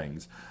other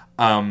things.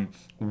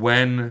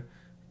 When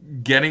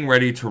getting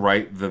ready to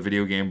write the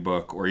video game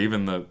book or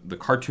even the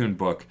cartoon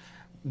book,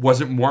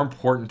 was it more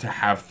important to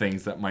have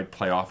things that might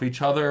play off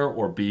each other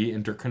or be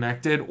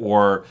interconnected,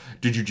 or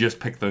did you just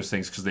pick those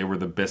things because they were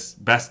the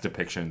best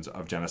depictions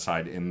of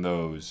genocide in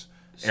those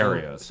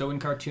areas. So in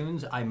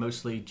cartoons, I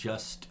mostly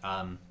just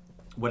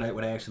what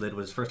I actually did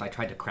was first I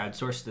tried to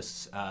crowdsource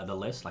the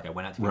list. Like I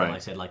went out to people and I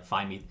said like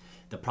find me.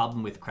 The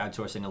problem with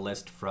crowdsourcing a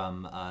list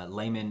from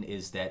laymen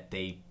is that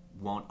they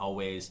won't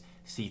always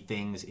see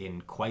things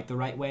in quite the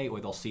right way, or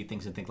they'll see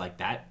things and think like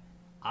that.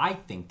 I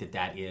think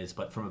that is,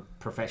 but from a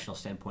professional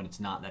standpoint, it's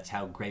not. That's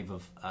how Grave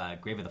of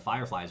the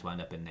Fireflies wound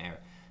up in there,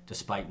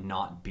 despite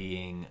not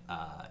being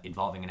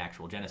involving an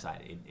actual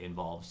genocide. It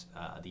involves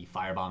the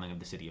firebombing of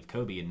the city of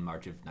Kobe in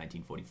March of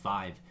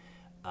 1945,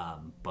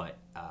 but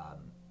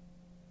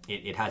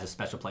it has a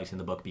special place in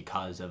the book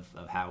because of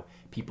how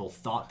people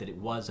thought that it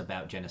was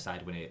about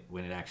genocide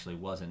when it actually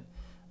wasn't.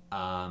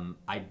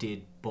 I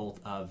did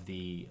both of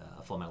the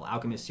Full Metal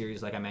Alchemist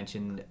series, like I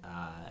mentioned,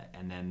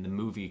 and then the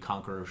movie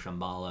Conqueror of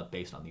Shambhala,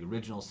 based on the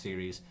original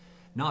series.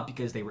 Not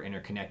because they were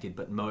interconnected,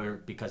 but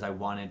more because I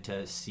wanted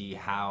to see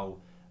how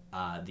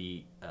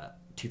the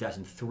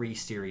 2003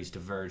 series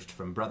diverged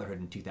from Brotherhood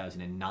in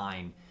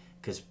 2009.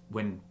 Because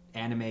when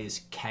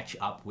animes catch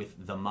up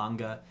with the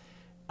manga,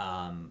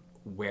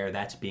 where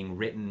that's being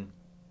written,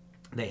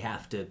 they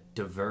have to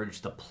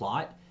diverge the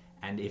plot,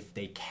 and if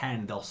they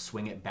can, they'll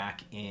swing it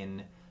back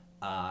in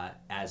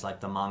as like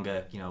the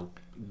manga,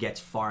 gets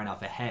far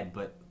enough ahead.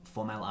 But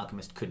Full Metal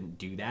Alchemist couldn't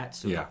do that,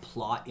 so the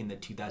plot in the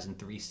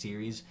 2003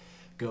 series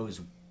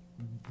goes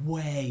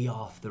way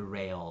off the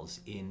rails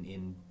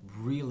in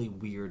really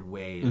weird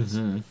ways.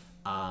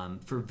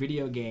 For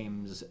video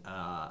games,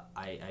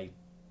 I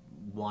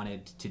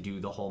wanted to do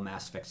the whole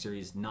Mass Effect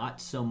series,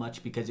 not so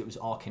much because it was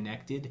all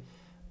connected.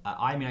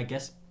 I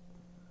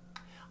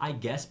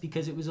guess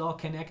because it was all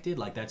connected,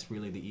 like that's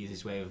really the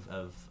easiest way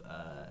of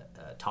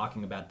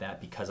talking about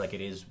that, because like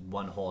it is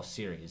one whole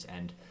series,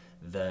 and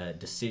the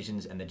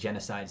decisions and the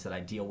genocides that I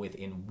deal with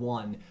in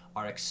 1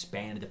 are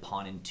expanded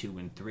upon in 2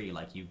 and 3.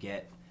 Like you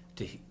get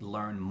to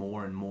learn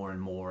more and more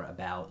and more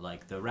about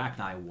like the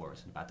Rachni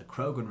Wars, and about the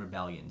Krogan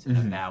rebellions, and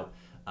about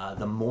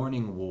the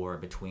Morning War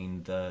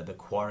between the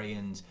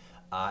Quarians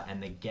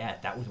and the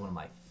Geth. That was one of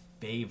my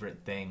favorite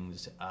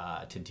things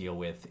to deal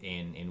with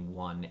in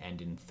 1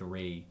 and in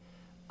 3.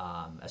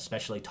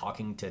 Especially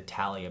talking to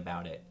Tally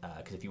about it,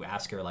 because if you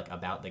ask her like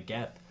about the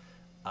Geth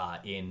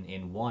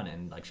in 1,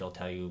 and like she'll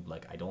tell you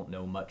like I don't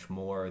know much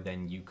more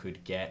than you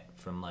could get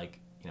from like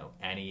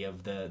any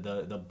of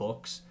the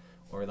books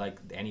or like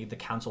any of the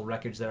council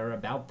records that are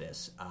about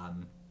this,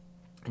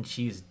 and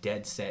she's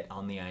dead set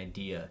on the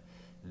idea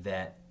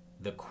that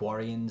the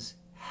Quarians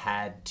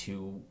had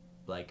to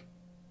like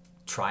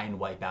try and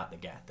wipe out the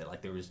Geth. That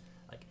like there was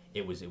like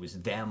it was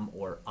them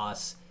or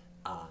us.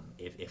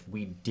 If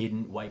we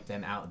didn't wipe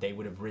them out, they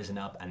would have risen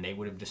up and they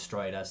would have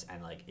destroyed us.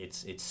 And like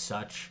it's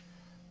such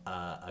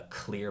a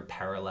clear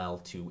parallel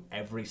to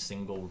every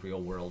single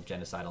real world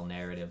genocidal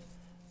narrative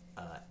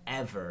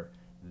ever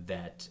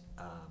that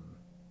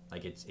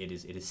like it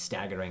is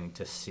staggering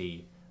to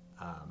see.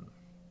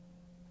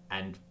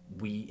 And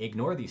we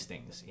ignore these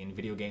things in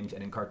video games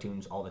and in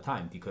cartoons all the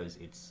time because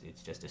it's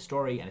just a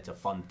story and it's a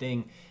fun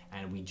thing,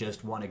 and we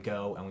just want to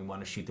go and we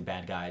want to shoot the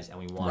bad guys and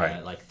we want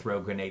to like throw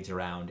grenades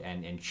around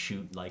and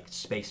shoot like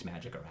space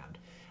magic around.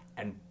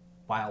 And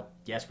while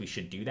yes, we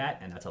should do that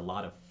and that's a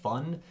lot of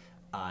fun,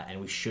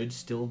 and we should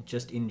still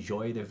just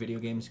enjoy the video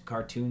games and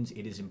cartoons,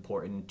 it is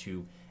important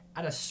to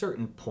at a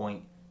certain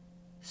point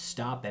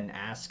stop and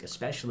ask,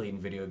 especially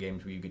in video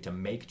games where you get to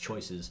make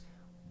choices,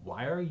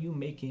 why are you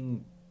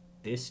making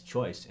this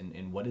choice,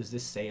 and what does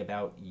this say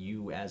about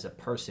you as a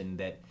person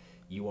that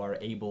you are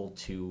able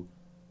to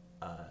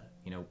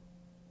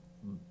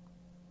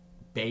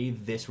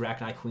bathe this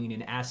Rachni Queen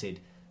in acid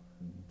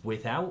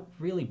without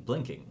really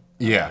blinking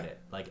about it.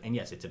 Like, and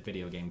yes, it's a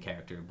video game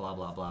character, blah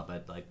blah blah,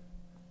 but like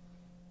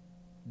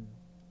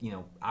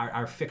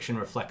our fiction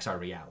reflects our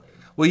reality.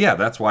 Well, yeah,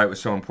 that's why it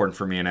was so important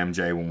for me and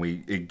MJ when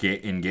we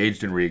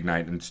engaged in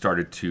Reignite and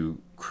started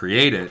to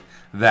create it,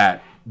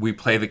 that we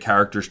play the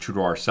characters true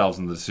to ourselves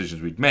and the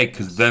decisions we'd make,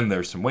 because then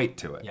there's some weight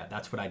to it. Yeah,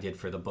 that's what I did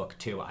for the book,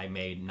 too. I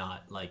made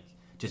not, like,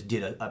 just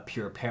did a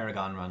pure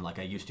Paragon run like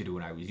I used to do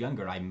when I was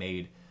younger. I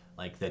made,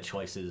 like, the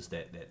choices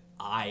that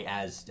I,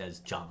 as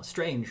John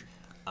Lestrange,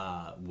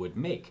 would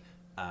make,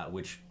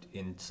 which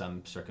in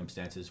some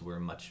circumstances were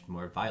much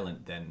more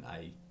violent than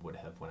I would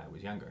have when I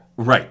was younger.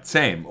 Right,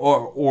 same.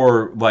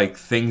 Or like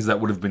things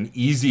that would have been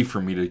easy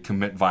for me to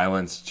commit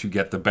violence to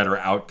get the better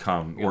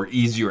outcome or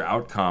easier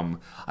outcome.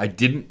 I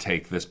didn't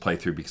take this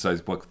playthrough because I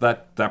was like,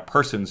 that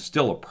person's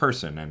still a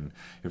person, and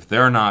if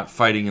they're not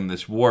fighting in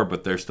this war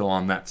but they're still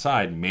on that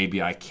side,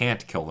 maybe I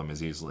can't kill them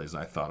as easily as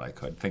I thought I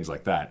could. Things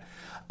like that.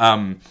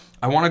 I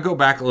want to go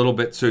back a little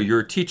bit. So you're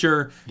a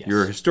teacher,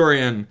 you're a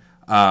historian,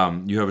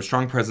 you have a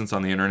strong presence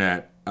on the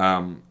internet.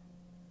 Was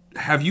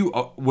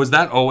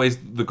that always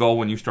the goal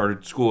when you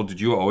started school?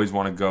 Did you always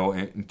want to go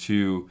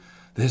into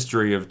the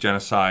history of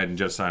genocide and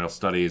genocidal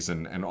studies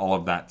and all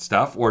of that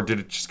stuff, or did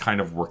it just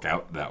kind of work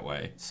out that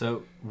way?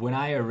 So when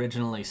I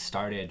originally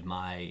started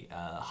my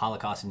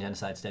Holocaust and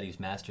Genocide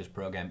Studies master's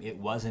program, it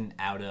wasn't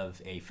out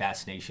of a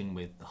fascination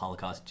with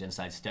Holocaust and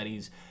genocide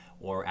studies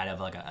or out of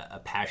like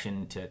a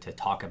passion to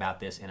talk about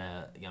this in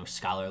a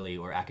scholarly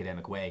or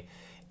academic way.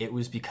 It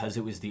was because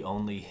it was the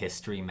only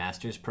history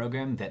master's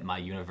program that my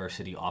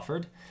university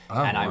offered.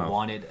 Oh, and I wow.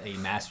 wanted a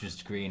master's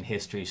degree in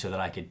history so that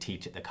I could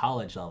teach at the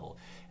college level.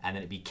 And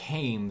then it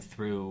became,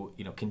 through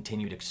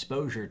continued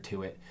exposure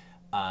to it,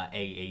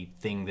 a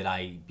thing that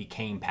I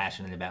became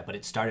passionate about. But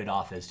it started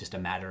off as just a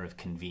matter of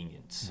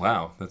convenience.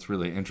 Wow, that's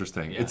really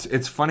interesting. Yeah.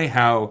 It's funny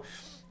how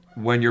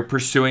when you're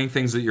pursuing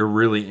things that you're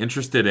really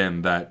interested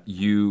in, that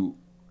you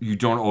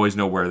don't always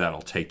know where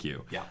that'll take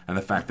you. Yeah. And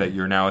the fact that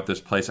you're now at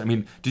this place. I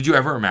mean, did you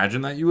ever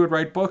imagine that you would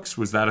write books?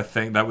 Was that a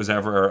thing? That was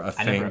ever a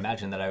thing? I never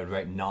imagined that I would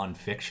write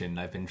nonfiction.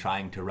 I've been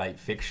trying to write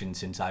fiction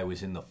since I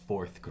was in the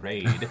 4th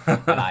grade,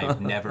 and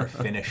I've never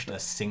finished a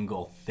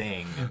single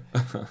thing.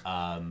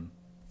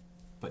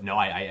 But no,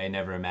 I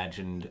never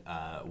imagined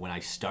when I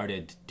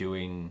started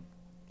getting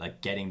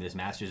this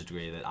master's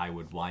degree that I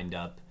would wind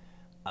up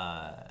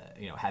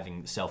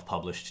having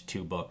self-published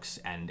 2 books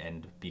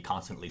and be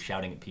constantly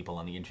shouting at people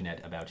on the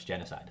internet about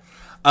genocide.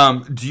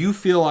 Do you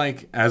feel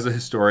like, as a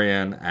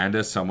historian and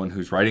as someone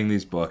who's writing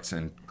these books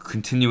and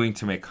continuing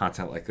to make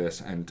content like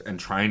this and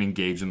try and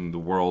engage in the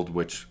world,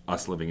 which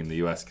us living in the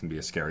U.S. can be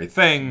a scary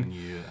thing,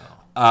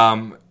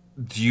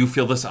 do you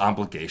feel this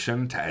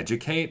obligation to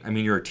educate? I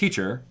mean, you're a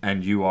teacher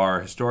and you are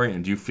a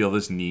historian. Do you feel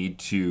this need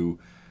to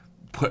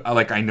put,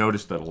 like, I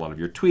noticed that a lot of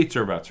your tweets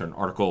are about certain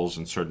articles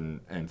and certain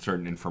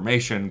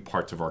information,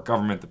 parts of our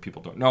government that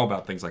people don't know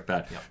about, things like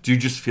that. Yep. Do you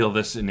just feel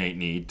this innate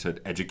need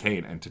to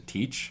educate and to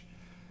teach?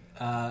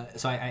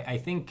 So I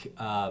think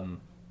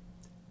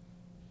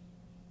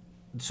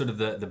sort of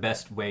the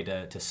best way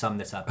to sum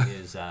this up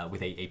is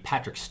with a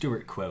Patrick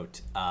Stewart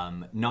quote,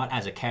 not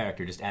as a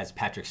character, just as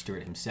Patrick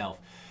Stewart himself,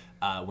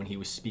 when he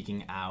was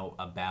speaking out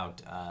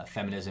about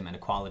feminism and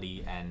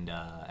equality and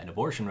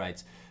abortion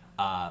rights,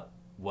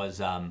 was...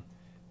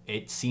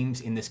 it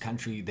seems in this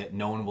country that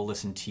no one will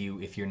listen to you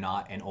if you're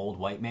not an old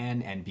white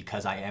man, and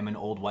because I am an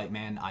old white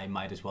man, I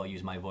might as well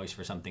use my voice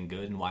for something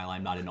good. And while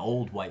I'm not an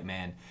old white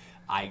man,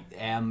 I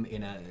am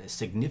in a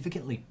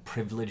significantly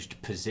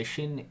privileged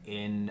position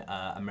in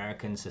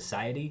American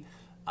society.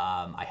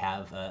 I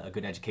have a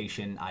good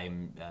education.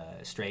 I'm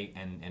straight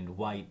and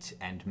white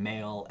and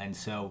male, and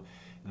so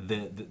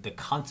the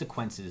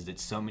consequences that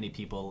so many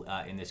people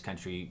in this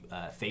country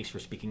face for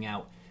speaking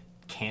out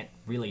can't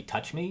really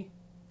touch me.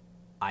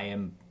 I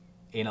am,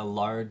 in a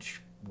large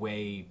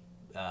way,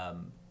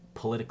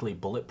 politically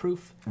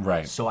bulletproof.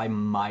 Right. So I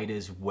might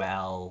as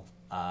well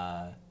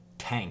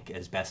tank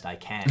as best I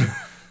can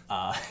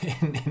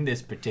in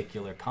this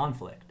particular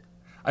conflict.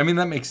 I mean,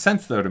 that makes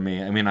sense, though, to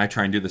me. I mean, I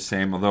try and do the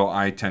same, although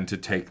I tend to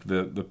take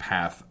the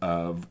path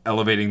of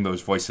elevating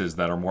those voices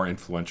that are more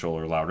influential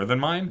or louder than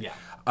mine. Yeah.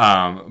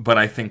 But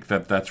I think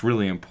that that's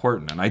really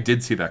important. And I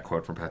did see that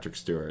quote from Patrick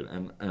Stewart,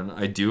 and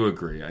I do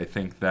agree. I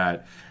think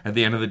that at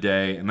the end of the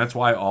day, and that's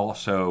why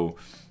also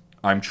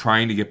I'm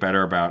trying to get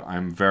better about,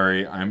 I'm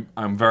very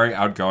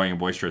outgoing and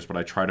boisterous, but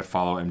I try to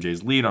follow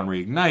MJ's lead on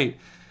Reignite,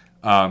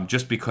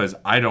 just because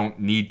I don't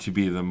need to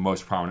be the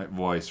most prominent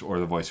voice or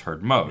the voice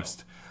heard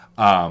most.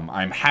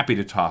 I'm happy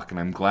to talk, and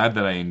I'm glad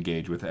that I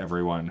engage with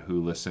everyone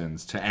who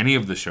listens to any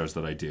of the shows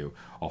that I do,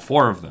 all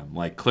 4 of them.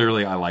 Like,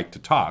 clearly I like to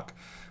talk.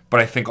 But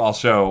I think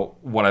also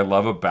what I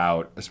love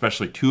about,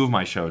 especially 2 of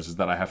my shows, is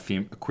that I have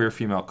queer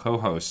female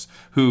co-hosts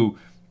who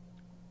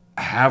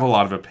have a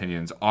lot of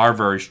opinions, are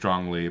very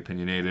strongly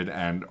opinionated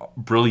and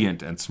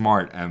brilliant and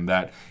smart, and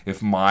that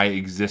if my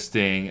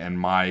existing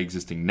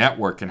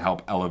network can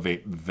help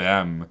elevate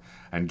them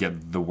and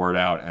get the word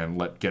out and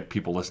get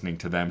people listening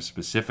to them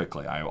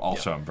specifically, I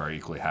also am very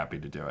equally happy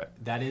to do it.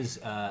 That is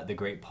the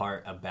great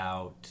part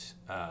about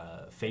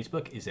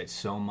Facebook, is that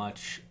so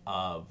much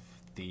of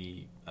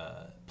the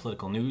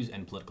political news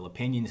and political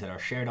opinions that are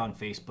shared on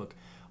Facebook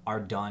are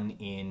done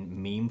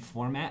in meme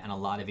format, and a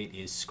lot of it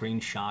is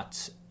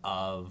screenshots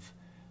of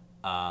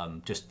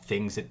just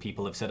things that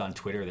people have said on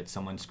Twitter that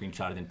someone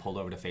screenshotted and pulled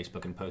over to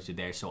Facebook and posted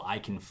there. So I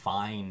can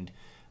find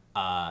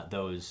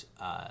those,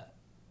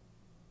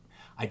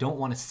 I don't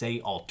want to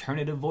say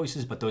alternative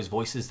voices, but those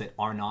voices that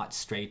are not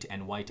straight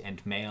and white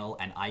and male,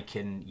 and I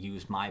can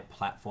use my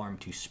platform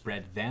to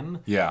spread them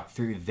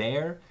through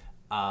there.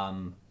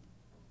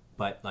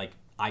 But like,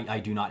 I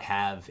do not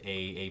have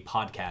a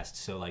podcast,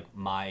 so like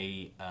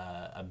my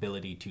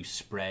ability to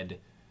spread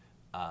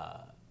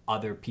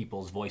other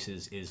people's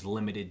voices is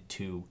limited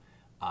to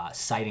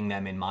citing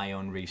them in my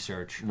own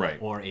research, right,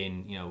 or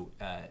in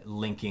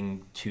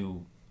linking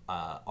to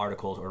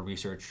articles or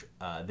research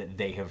that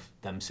they have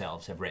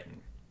themselves have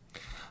written.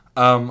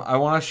 I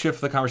want to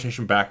shift the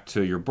conversation back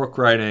to your book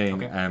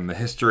writing and the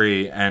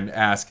history and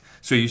ask,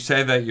 so you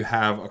say that you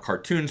have a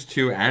cartoons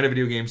too and a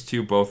video games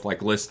too, both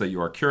like lists that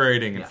you are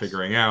curating and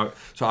figuring out.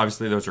 So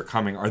obviously those are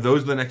coming. Are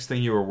those the next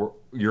thing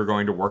you're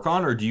going to work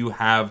on, or do you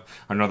have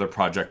another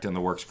project in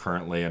the works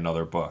currently,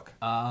 another book?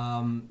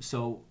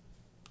 So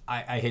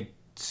I had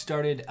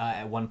started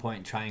at one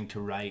point trying to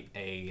write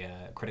a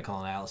critical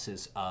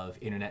analysis of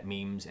internet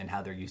memes and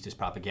how they're used as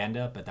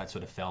propaganda, but that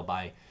sort of fell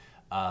by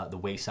the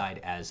wayside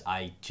as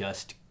I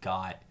just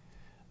got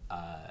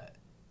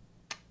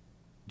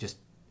just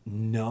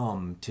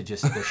numb to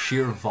just the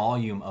sheer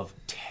volume of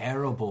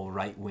terrible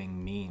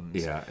right-wing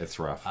memes. Yeah, it's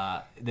rough.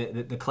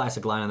 The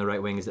classic line on the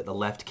right wing is that the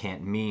left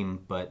can't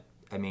meme, but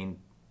I mean,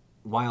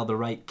 while the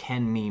right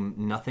can meme,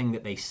 nothing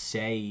that they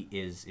say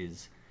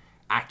is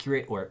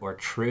accurate or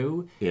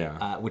true.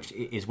 Yeah. Which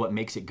is what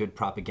makes it good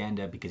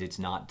propaganda, because it's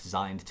not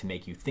designed to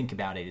make you think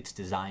about it. It's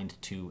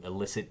designed to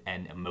elicit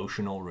an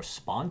emotional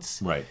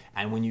response. Right.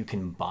 And when you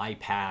can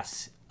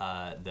bypass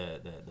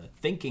the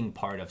thinking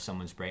part of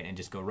someone's brain and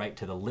just go right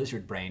to the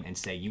lizard brain and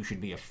say you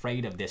should be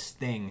afraid of this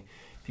thing,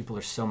 people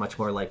are so much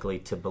more likely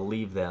to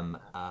believe them.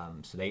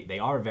 So they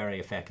are very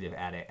effective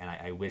at it, and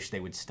I wish they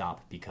would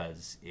stop,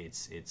 because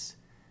it's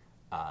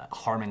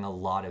harming a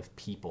lot of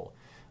people.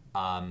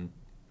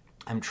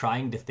 I'm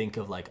trying to think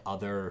of like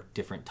other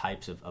different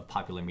types of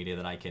popular media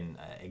that I can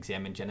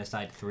examine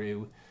genocide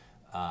through,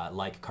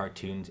 like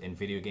cartoons and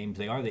video games.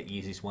 They are the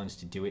easiest ones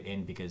to do it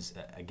in, because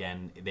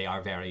again, they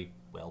are very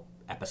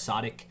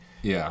episodic.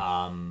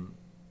 Yeah.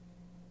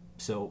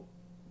 So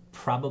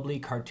probably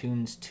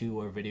cartoons 2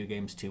 or video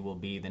games 2 will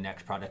be the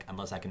next product,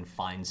 unless I can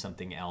find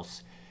something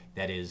else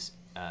that is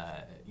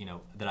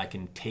that I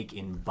can take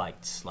in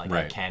bites, like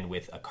I can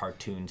with a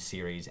cartoon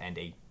series and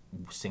a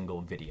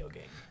single video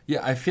game.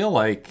 Yeah, I feel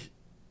like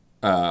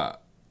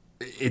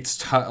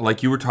it's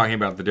like you were talking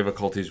about the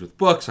difficulties with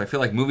books. I feel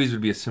like movies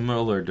would be a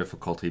similar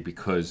difficulty,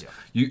 because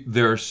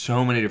there are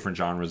so many different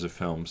genres of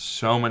films,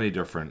 so many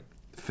different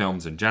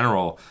films in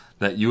general,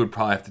 that you would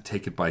probably have to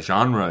take it by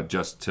genre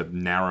just to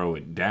narrow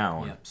it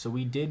down. Yeah. So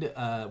we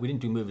didn't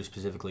do movies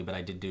specifically, but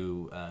I did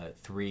do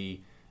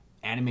 3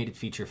 animated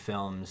feature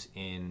films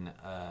in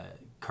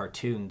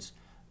cartoons.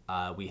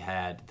 We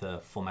had the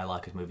Full Metal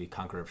Alchemist movie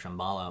Conqueror of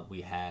Shambhala.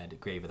 We had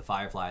Grave of the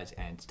Fireflies,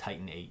 and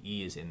Titan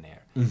AE is in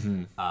there.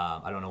 Mm-hmm.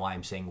 I don't know why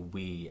I'm saying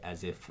we,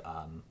 as if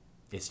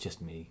it's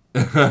just me.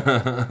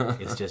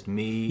 It's just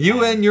me.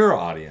 You and your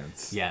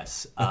audience.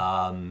 Yes.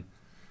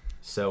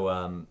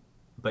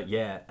 But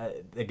yeah,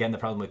 again, the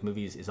problem with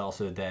movies is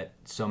also that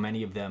so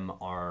many of them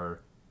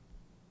are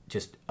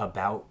just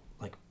about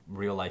like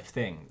real life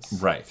things,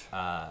 right?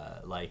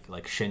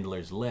 Like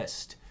Schindler's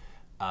List,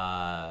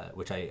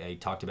 which I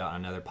talked about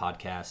on another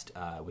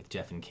podcast with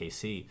Jeff and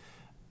KC,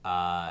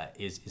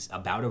 is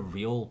about a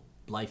real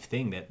life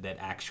thing that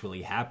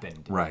actually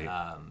happened, right?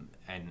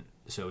 And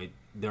so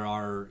there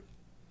are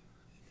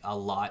a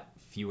lot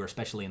fewer,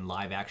 especially in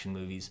live action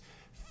movies,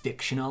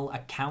 fictional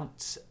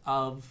accounts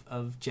of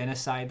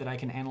genocide that I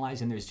can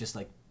analyze, and there's just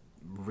like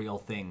real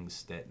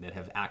things that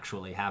have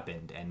actually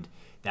happened, and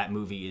that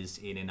movie is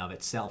in and of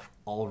itself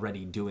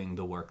already doing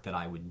the work that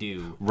I would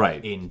do,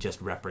 right, in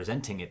just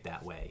representing it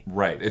that way.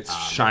 Right. It's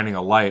shining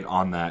a light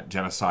on that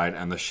genocide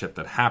and the shit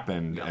that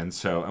happened, and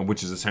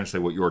which is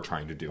essentially what you're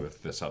trying to do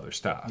with this other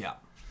stuff. Yeah.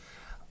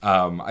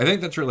 I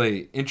think that's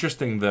really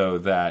interesting, though,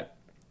 that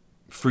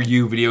for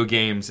you, video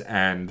games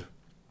and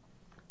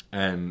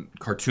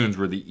cartoons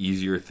were the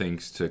easier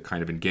things to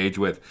kind of engage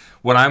with.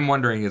 What I'm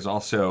wondering is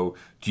also,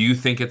 do you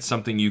think it's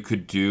something you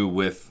could do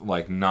with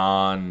like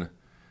non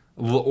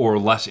or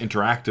less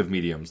interactive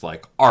mediums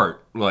like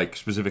art, like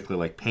specifically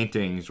like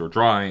paintings or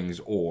drawings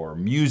or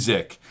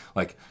music?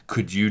 Like,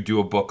 could you do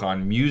a book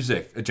on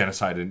music,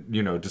 genocide,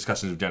 and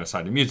discussions of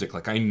genocide and music?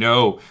 Like, I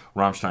know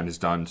Rammstein has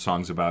done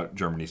songs about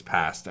Germany's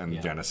past and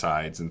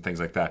genocides and things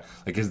like that.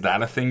 Like, is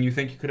that a thing you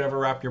think you could ever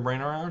wrap your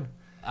brain around?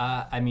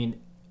 I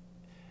mean,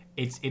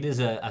 it is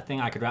a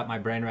thing I could wrap my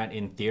brain around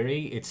in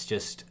theory. It's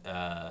just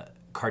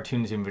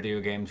cartoons and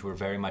video games were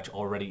very much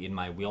already in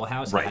my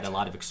wheelhouse. Right. I had a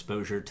lot of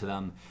exposure to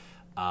them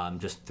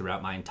just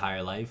throughout my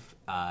entire life.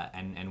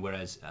 And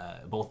whereas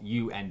both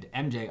you and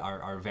MJ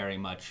are very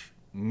much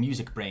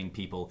music brain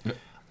people,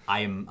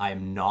 I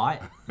am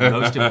not.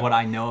 Most of what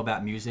I know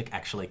about music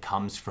actually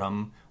comes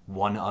from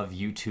one of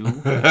you two.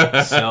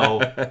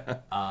 So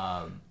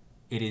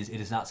it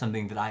is not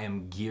something that I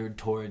am geared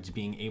towards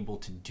being able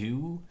to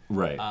do.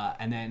 Right.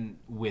 And then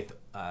with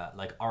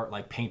like art,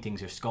 like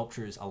paintings or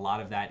sculptures, a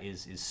lot of that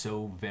is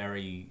so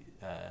very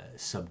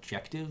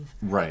subjective.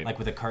 Right. Like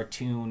with a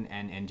cartoon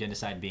and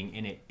genocide being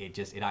in it,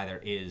 it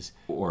either is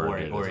or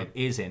it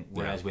isn't.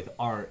 Whereas with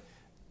art,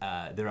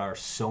 there are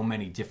so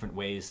many different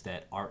ways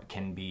that art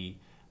can be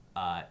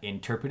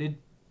interpreted.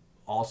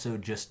 Also,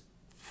 just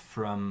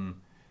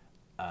from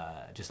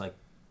just like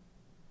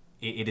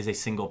it is a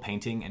single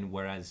painting, and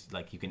whereas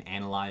like you can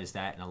analyze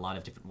that in a lot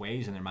of different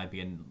ways, and there might be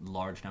a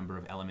large number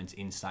of elements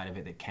inside of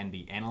it that can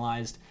be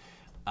analyzed,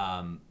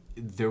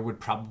 there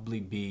would probably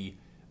be,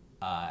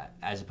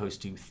 as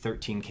opposed to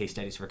 13 case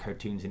studies for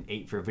cartoons and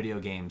 8 for video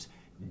games,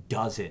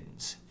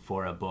 dozens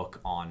for a book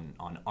on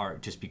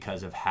art, just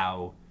because of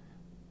how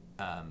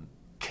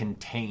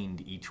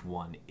contained each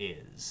one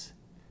is.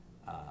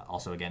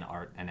 Also, again,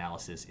 art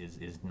analysis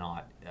is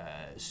not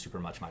super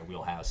much my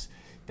wheelhouse.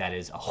 That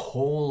is a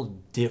whole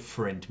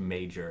different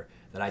major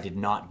that I did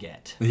not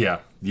get.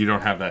 Yeah, you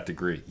don't have that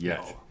degree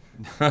yet.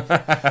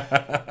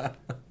 No.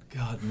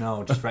 God,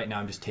 no. Just right now,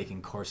 I'm just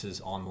taking courses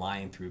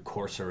online through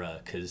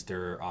Coursera because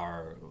there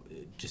are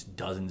just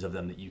dozens of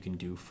them that you can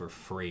do for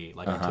free.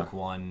 Like I took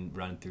one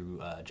run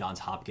through Johns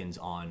Hopkins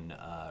on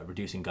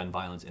reducing gun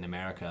violence in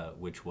America,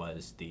 which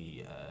was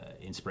the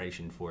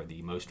inspiration for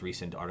the most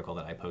recent article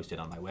that I posted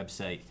on my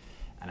website.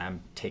 And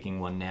I'm taking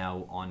one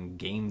now on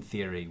game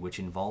theory, which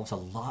involves a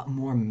lot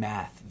more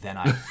math than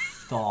I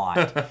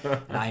thought.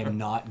 And I am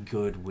not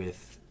good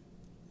with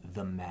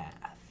the math.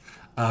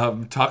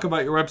 Talk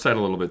about your website a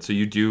little bit. So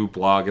you do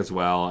blog as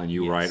well, and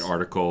you Yes. write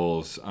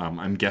articles.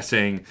 I'm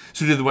guessing.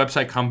 So did the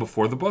website come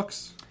before the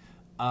books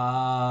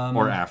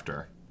or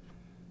after?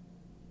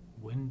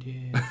 When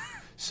did...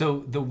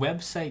 So the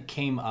website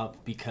came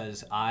up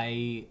because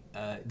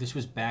this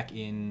was back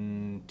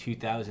in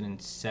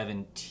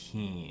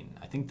 2017.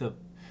 I think the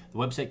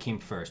website came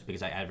first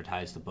because I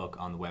advertised the book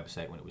on the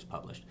website when it was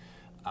published.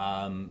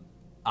 I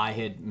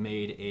had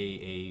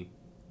made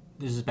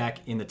this is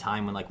back in the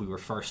time when like we were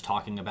first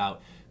talking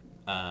about,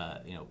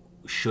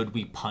 should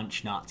we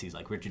punch Nazis?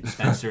 Like Richard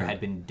Spencer had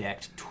been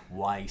decked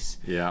twice.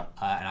 Yeah.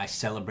 And I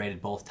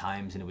celebrated both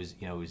times, and it was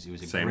a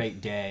Same.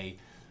 great day.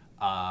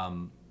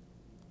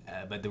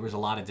 But there was a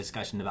lot of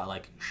discussion about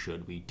like,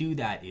 should we do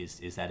that?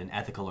 Is that an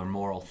ethical or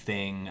moral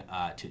thing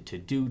to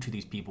do to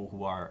these people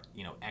who are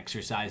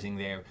exercising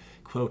their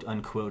quote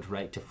unquote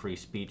right to free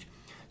speech?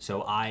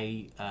 So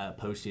I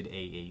posted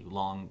a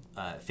long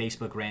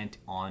Facebook rant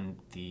on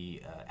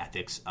the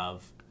ethics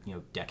of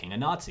decking a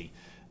Nazi,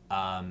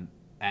 and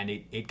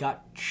it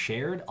got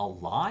shared a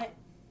lot,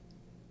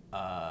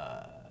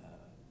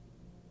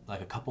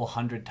 like a couple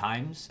hundred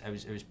times. I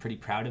was pretty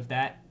proud of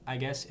that, I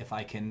guess, if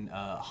I can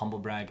humble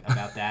brag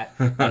about that.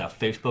 On a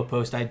Facebook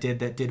post I did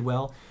that did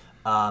well,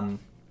 and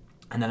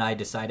then I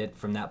decided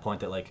from that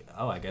point that like,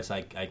 I guess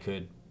I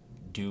could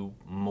do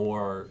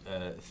more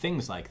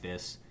things like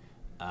this.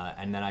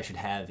 And then I should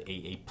have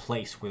a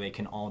place where they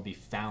can all be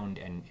found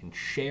and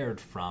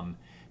shared from.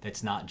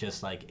 That's not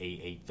just like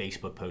a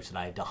Facebook post that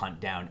I had to hunt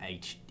down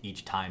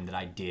each time that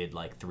I did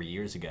like 3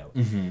 years ago.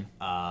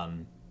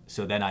 Mm-hmm.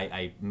 So then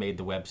I made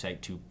the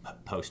website to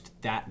post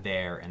that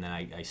there, and then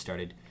I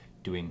started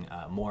doing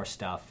more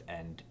stuff.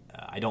 And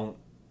I don't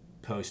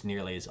post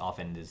nearly as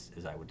often as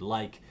I would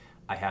like.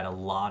 I had a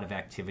lot of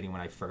activity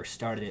when I first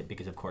started it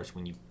because, of course,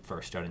 when you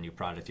first start a new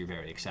project, you're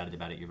very excited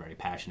about it, you're very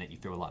passionate, you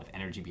throw a lot of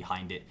energy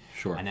behind it.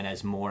 Sure. And then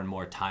as more and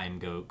more time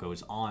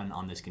goes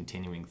on this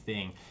continuing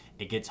thing,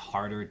 it gets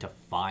harder to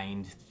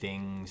find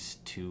things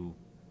to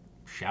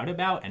shout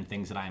about and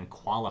things that I am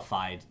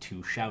qualified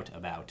to shout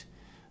about.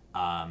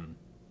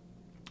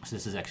 So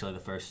this is actually the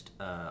first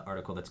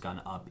article that's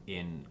gone up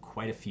in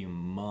quite a few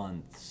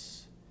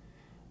months.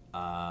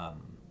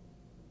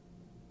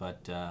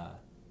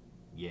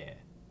 Yeah.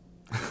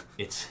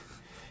 It's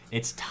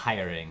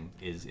tiring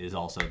is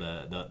also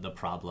the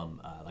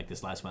problem. Like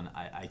this last one,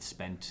 I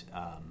spent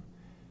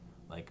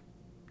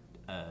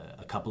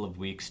a couple of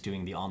weeks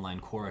doing the online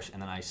course,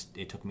 and then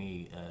it took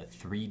me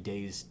 3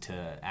 days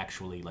to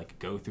actually like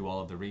go through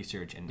all of the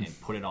research and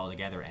put it all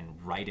together and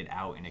write it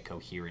out in a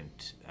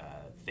coherent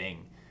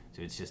thing.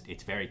 So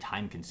it's very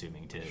time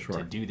consuming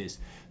to do this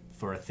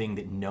for a thing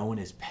that no one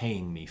is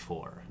paying me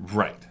for.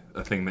 Right.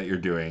 A thing that you're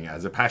doing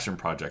as a passion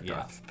project,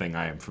 Yeah. a thing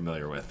I am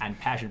familiar with. And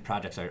passion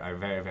projects are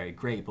very, very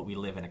great, but we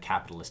live in a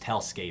capitalist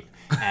hellscape,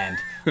 and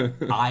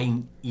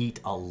I eat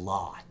a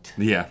lot.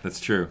 Yeah,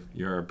 that's true.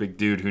 You're a big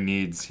dude who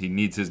needs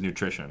his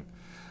nutrition.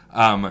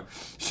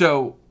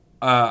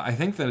 I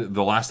think that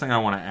the last thing I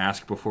want to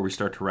ask before we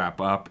start to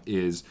wrap up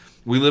is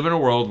we live in a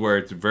world where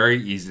it's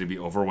very easy to be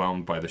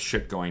overwhelmed by the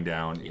shit going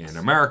down in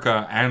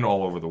America and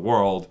all over the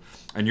world.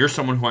 And you're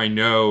someone who I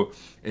know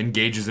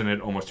engages in it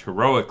almost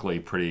heroically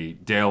pretty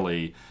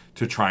daily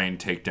to try and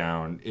take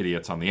down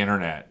idiots on the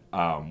internet,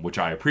 which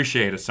I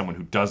appreciate as someone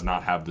who does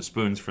not have the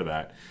spoons for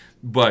that.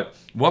 But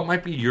what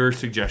might be your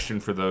suggestion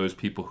for those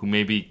people who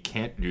maybe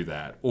can't do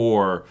that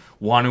or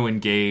want to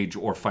engage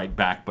or fight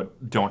back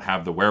but don't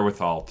have the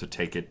wherewithal to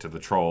take it to the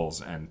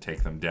trolls and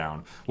take them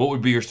down? What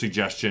would be your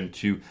suggestion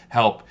to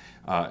help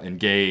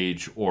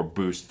engage or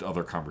boost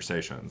other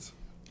conversations?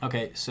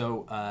 Okay,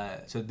 so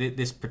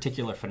this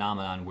particular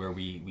phenomenon where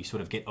we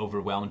sort of get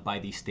overwhelmed by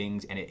these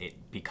things and it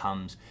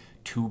becomes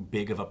too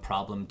big of a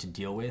problem to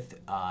deal with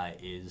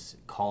is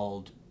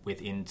called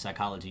within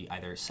psychology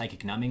either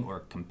psychic numbing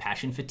or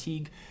compassion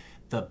fatigue.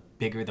 The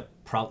bigger the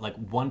problem, like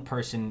one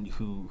person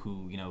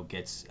who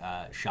gets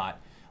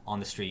shot on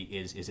the street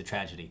is a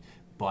tragedy,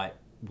 but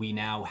we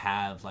now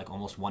have like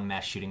almost one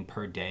mass shooting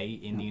per day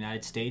in the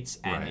United States,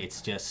 and Right.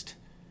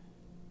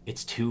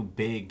 it's too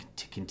big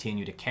to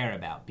continue to care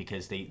about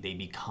because they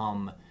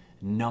become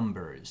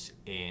numbers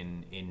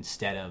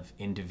instead of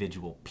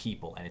individual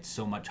people, and it's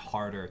so much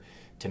harder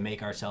to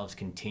make ourselves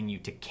continue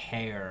to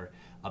care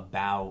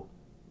about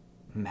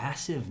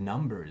massive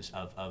numbers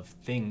of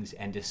things.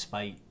 And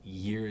despite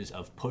years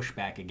of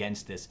pushback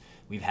against this,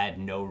 we've had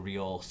no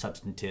real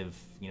substantive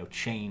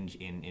change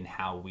in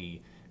how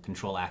we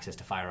control access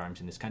to firearms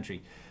in this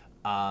country.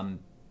 And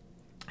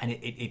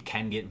it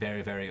can get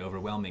very, very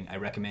overwhelming. I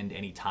recommend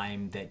any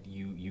time that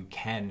you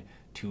can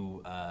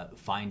to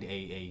find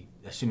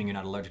assuming you're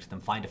not allergic to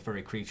them, find a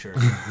furry creature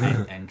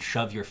and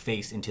shove your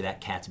face into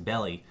that cat's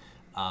belly.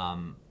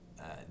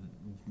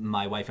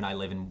 My wife and I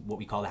live in what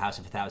we call the House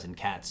of 1,000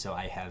 Cats, so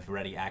I have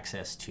ready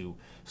access to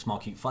small,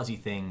 cute, fuzzy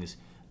things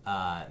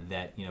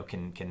that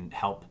can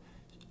help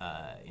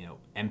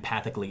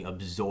empathically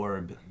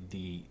absorb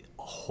the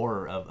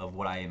horror of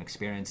what I am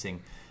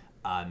experiencing.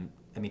 I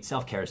mean,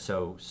 self-care is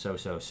so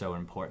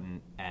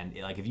important, and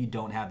like if you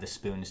don't have the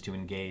spoons to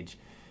engage,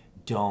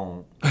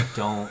 don't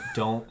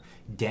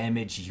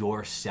damage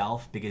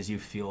yourself because you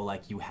feel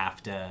like you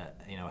have to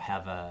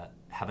have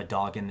a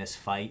dog in this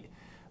fight.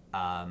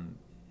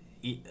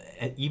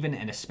 Even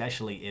and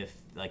especially if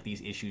like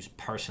these issues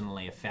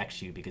personally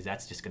affect you, because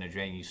that's just going to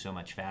drain you so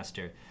much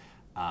faster.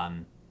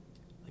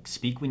 Like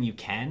speak when you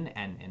can,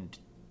 and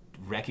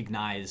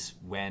recognize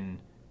when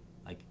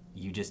like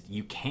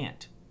you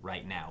can't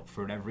right now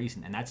for whatever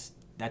reason, and that's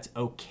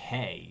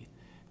okay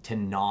to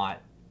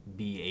not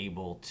be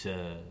able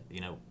to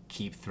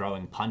keep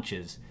throwing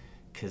punches,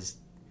 because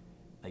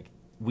like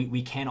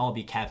we can't all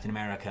be Captain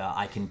America.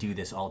 I can do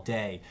this all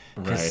day,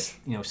 because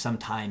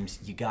sometimes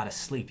you gotta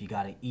sleep, you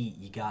gotta eat,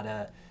 you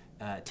gotta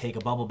take a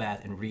bubble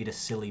bath and read a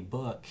silly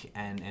book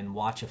and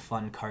watch a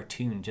fun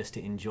cartoon just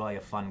to enjoy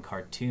a fun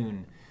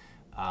cartoon.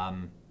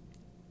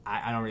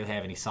 I don't really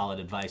have any solid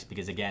advice,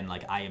 because again,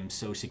 like I am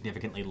so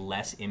significantly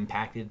less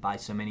impacted by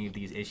so many of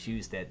these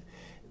issues that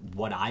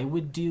what I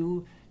would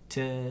do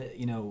to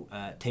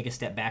take a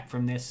step back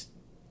from this,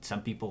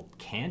 some people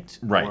can't,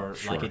 or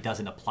like it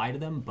doesn't apply to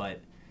them.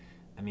 But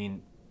I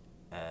mean,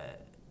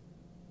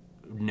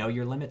 know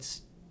your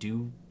limits,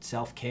 do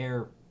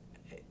self-care,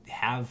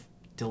 have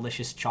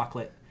delicious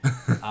chocolate,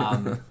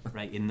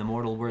 right? In the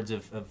mortal words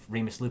of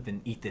Remus Lupin,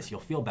 eat this, you'll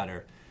feel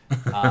better.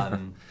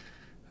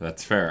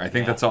 That's fair. I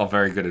think that's all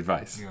very good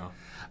advice. Yeah.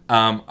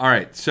 All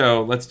right,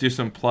 so let's do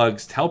some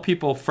plugs. Tell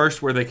people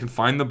first where they can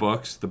find the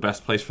books, the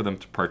best place for them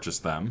to purchase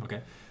them.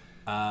 Okay.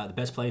 The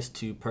best place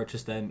to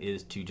purchase them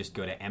is to just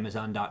go to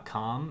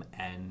Amazon.com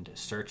and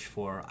search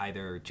for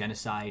either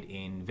Genocide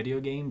in Video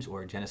Games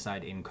or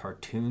Genocide in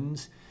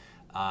Cartoons.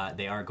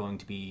 They are going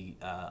to be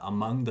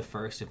among the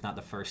first, if not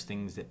the first,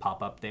 things that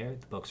pop up there.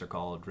 The books are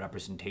called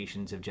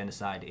Representations of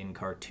Genocide in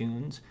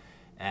Cartoons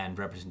and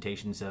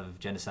Representations of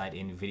Genocide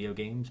in Video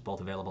Games,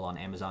 both available on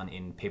Amazon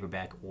in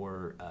paperback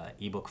or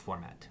ebook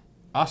format.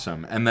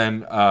 Awesome. And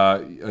then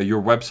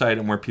your website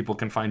and where people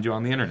can find you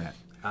on the internet.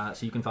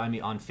 So you can find me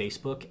on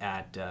Facebook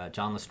at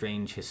John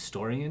Lestrange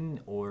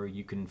Historian, or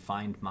you can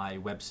find my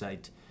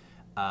website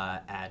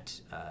at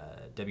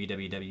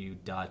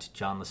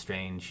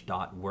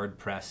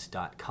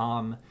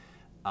www.johnlestrange.wordpress.com,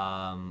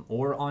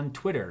 or on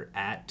Twitter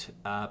at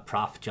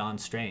Prof. John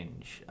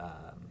Strange.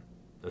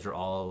 Those are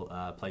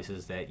all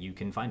places that you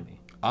can find me.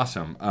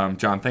 Awesome.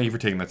 John, thank you for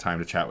taking the time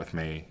to chat with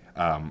me.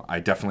 I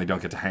definitely don't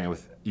get to hang out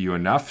with you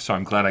enough, so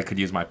I'm glad I could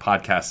use my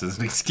podcast as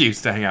an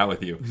excuse to hang out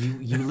with you.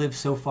 You live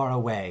so far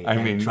away.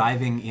 I mean,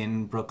 driving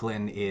in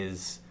Brooklyn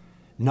is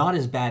not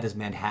as bad as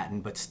Manhattan,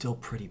 but still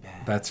pretty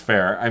bad. That's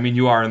fair. I mean,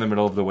 you are in the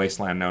middle of the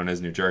wasteland known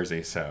as New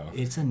Jersey, so...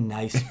 It's a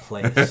nice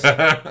place.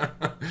 The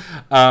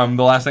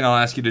last thing I'll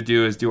ask you to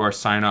do is do our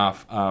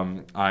sign-off.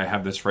 I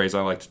have this phrase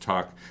I like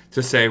to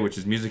say, which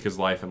is music is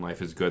life and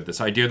life is good. This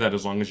idea that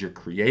as long as you're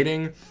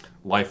creating,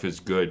 life is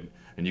good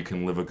and you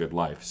can live a good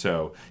life.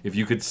 So if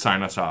you could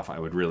sign us off, I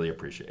would really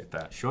appreciate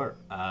that. Sure.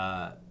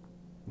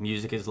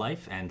 Music is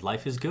life and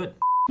life is good.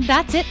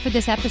 That's it for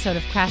this episode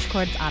of Crash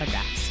Chords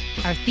Autographs.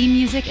 Our theme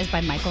music is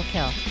by Michael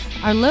Kill.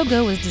 Our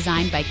logo was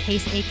designed by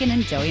Case Aiken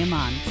and Joey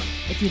Amons.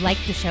 If you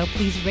liked the show,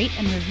 please rate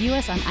and review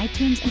us on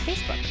iTunes and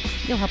Facebook.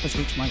 You'll help us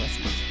reach more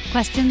listeners.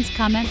 Questions,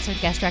 comments, or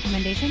guest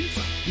recommendations?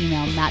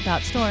 Email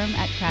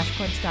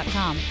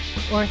matt.storm@crashchords.com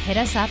or hit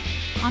us up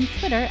on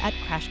Twitter at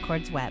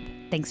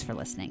CrashChordsWeb. Thanks for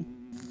listening.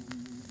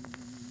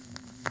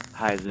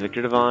 Hi, this is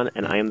Victor Devon,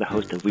 and I am the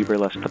host of We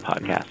Burlesque, the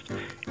podcast.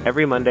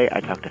 Every Monday, I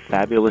talk to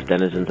fabulous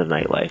denizens of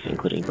nightlife,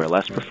 including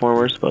burlesque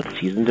performers, both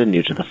seasoned and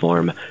new to the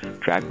form,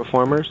 drag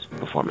performers,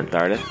 performance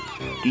artists,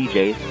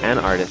 DJs, and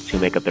artists who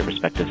make up their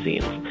respective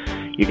scenes.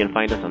 You can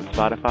find us on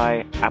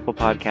Spotify, Apple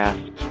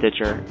Podcasts,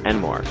 Stitcher,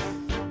 and more.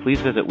 Please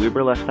visit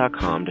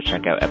WeBurlesque.com to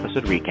check out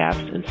episode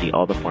recaps and see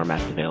all the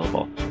formats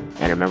available.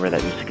 And remember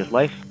that music is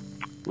life.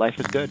 Life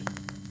is good.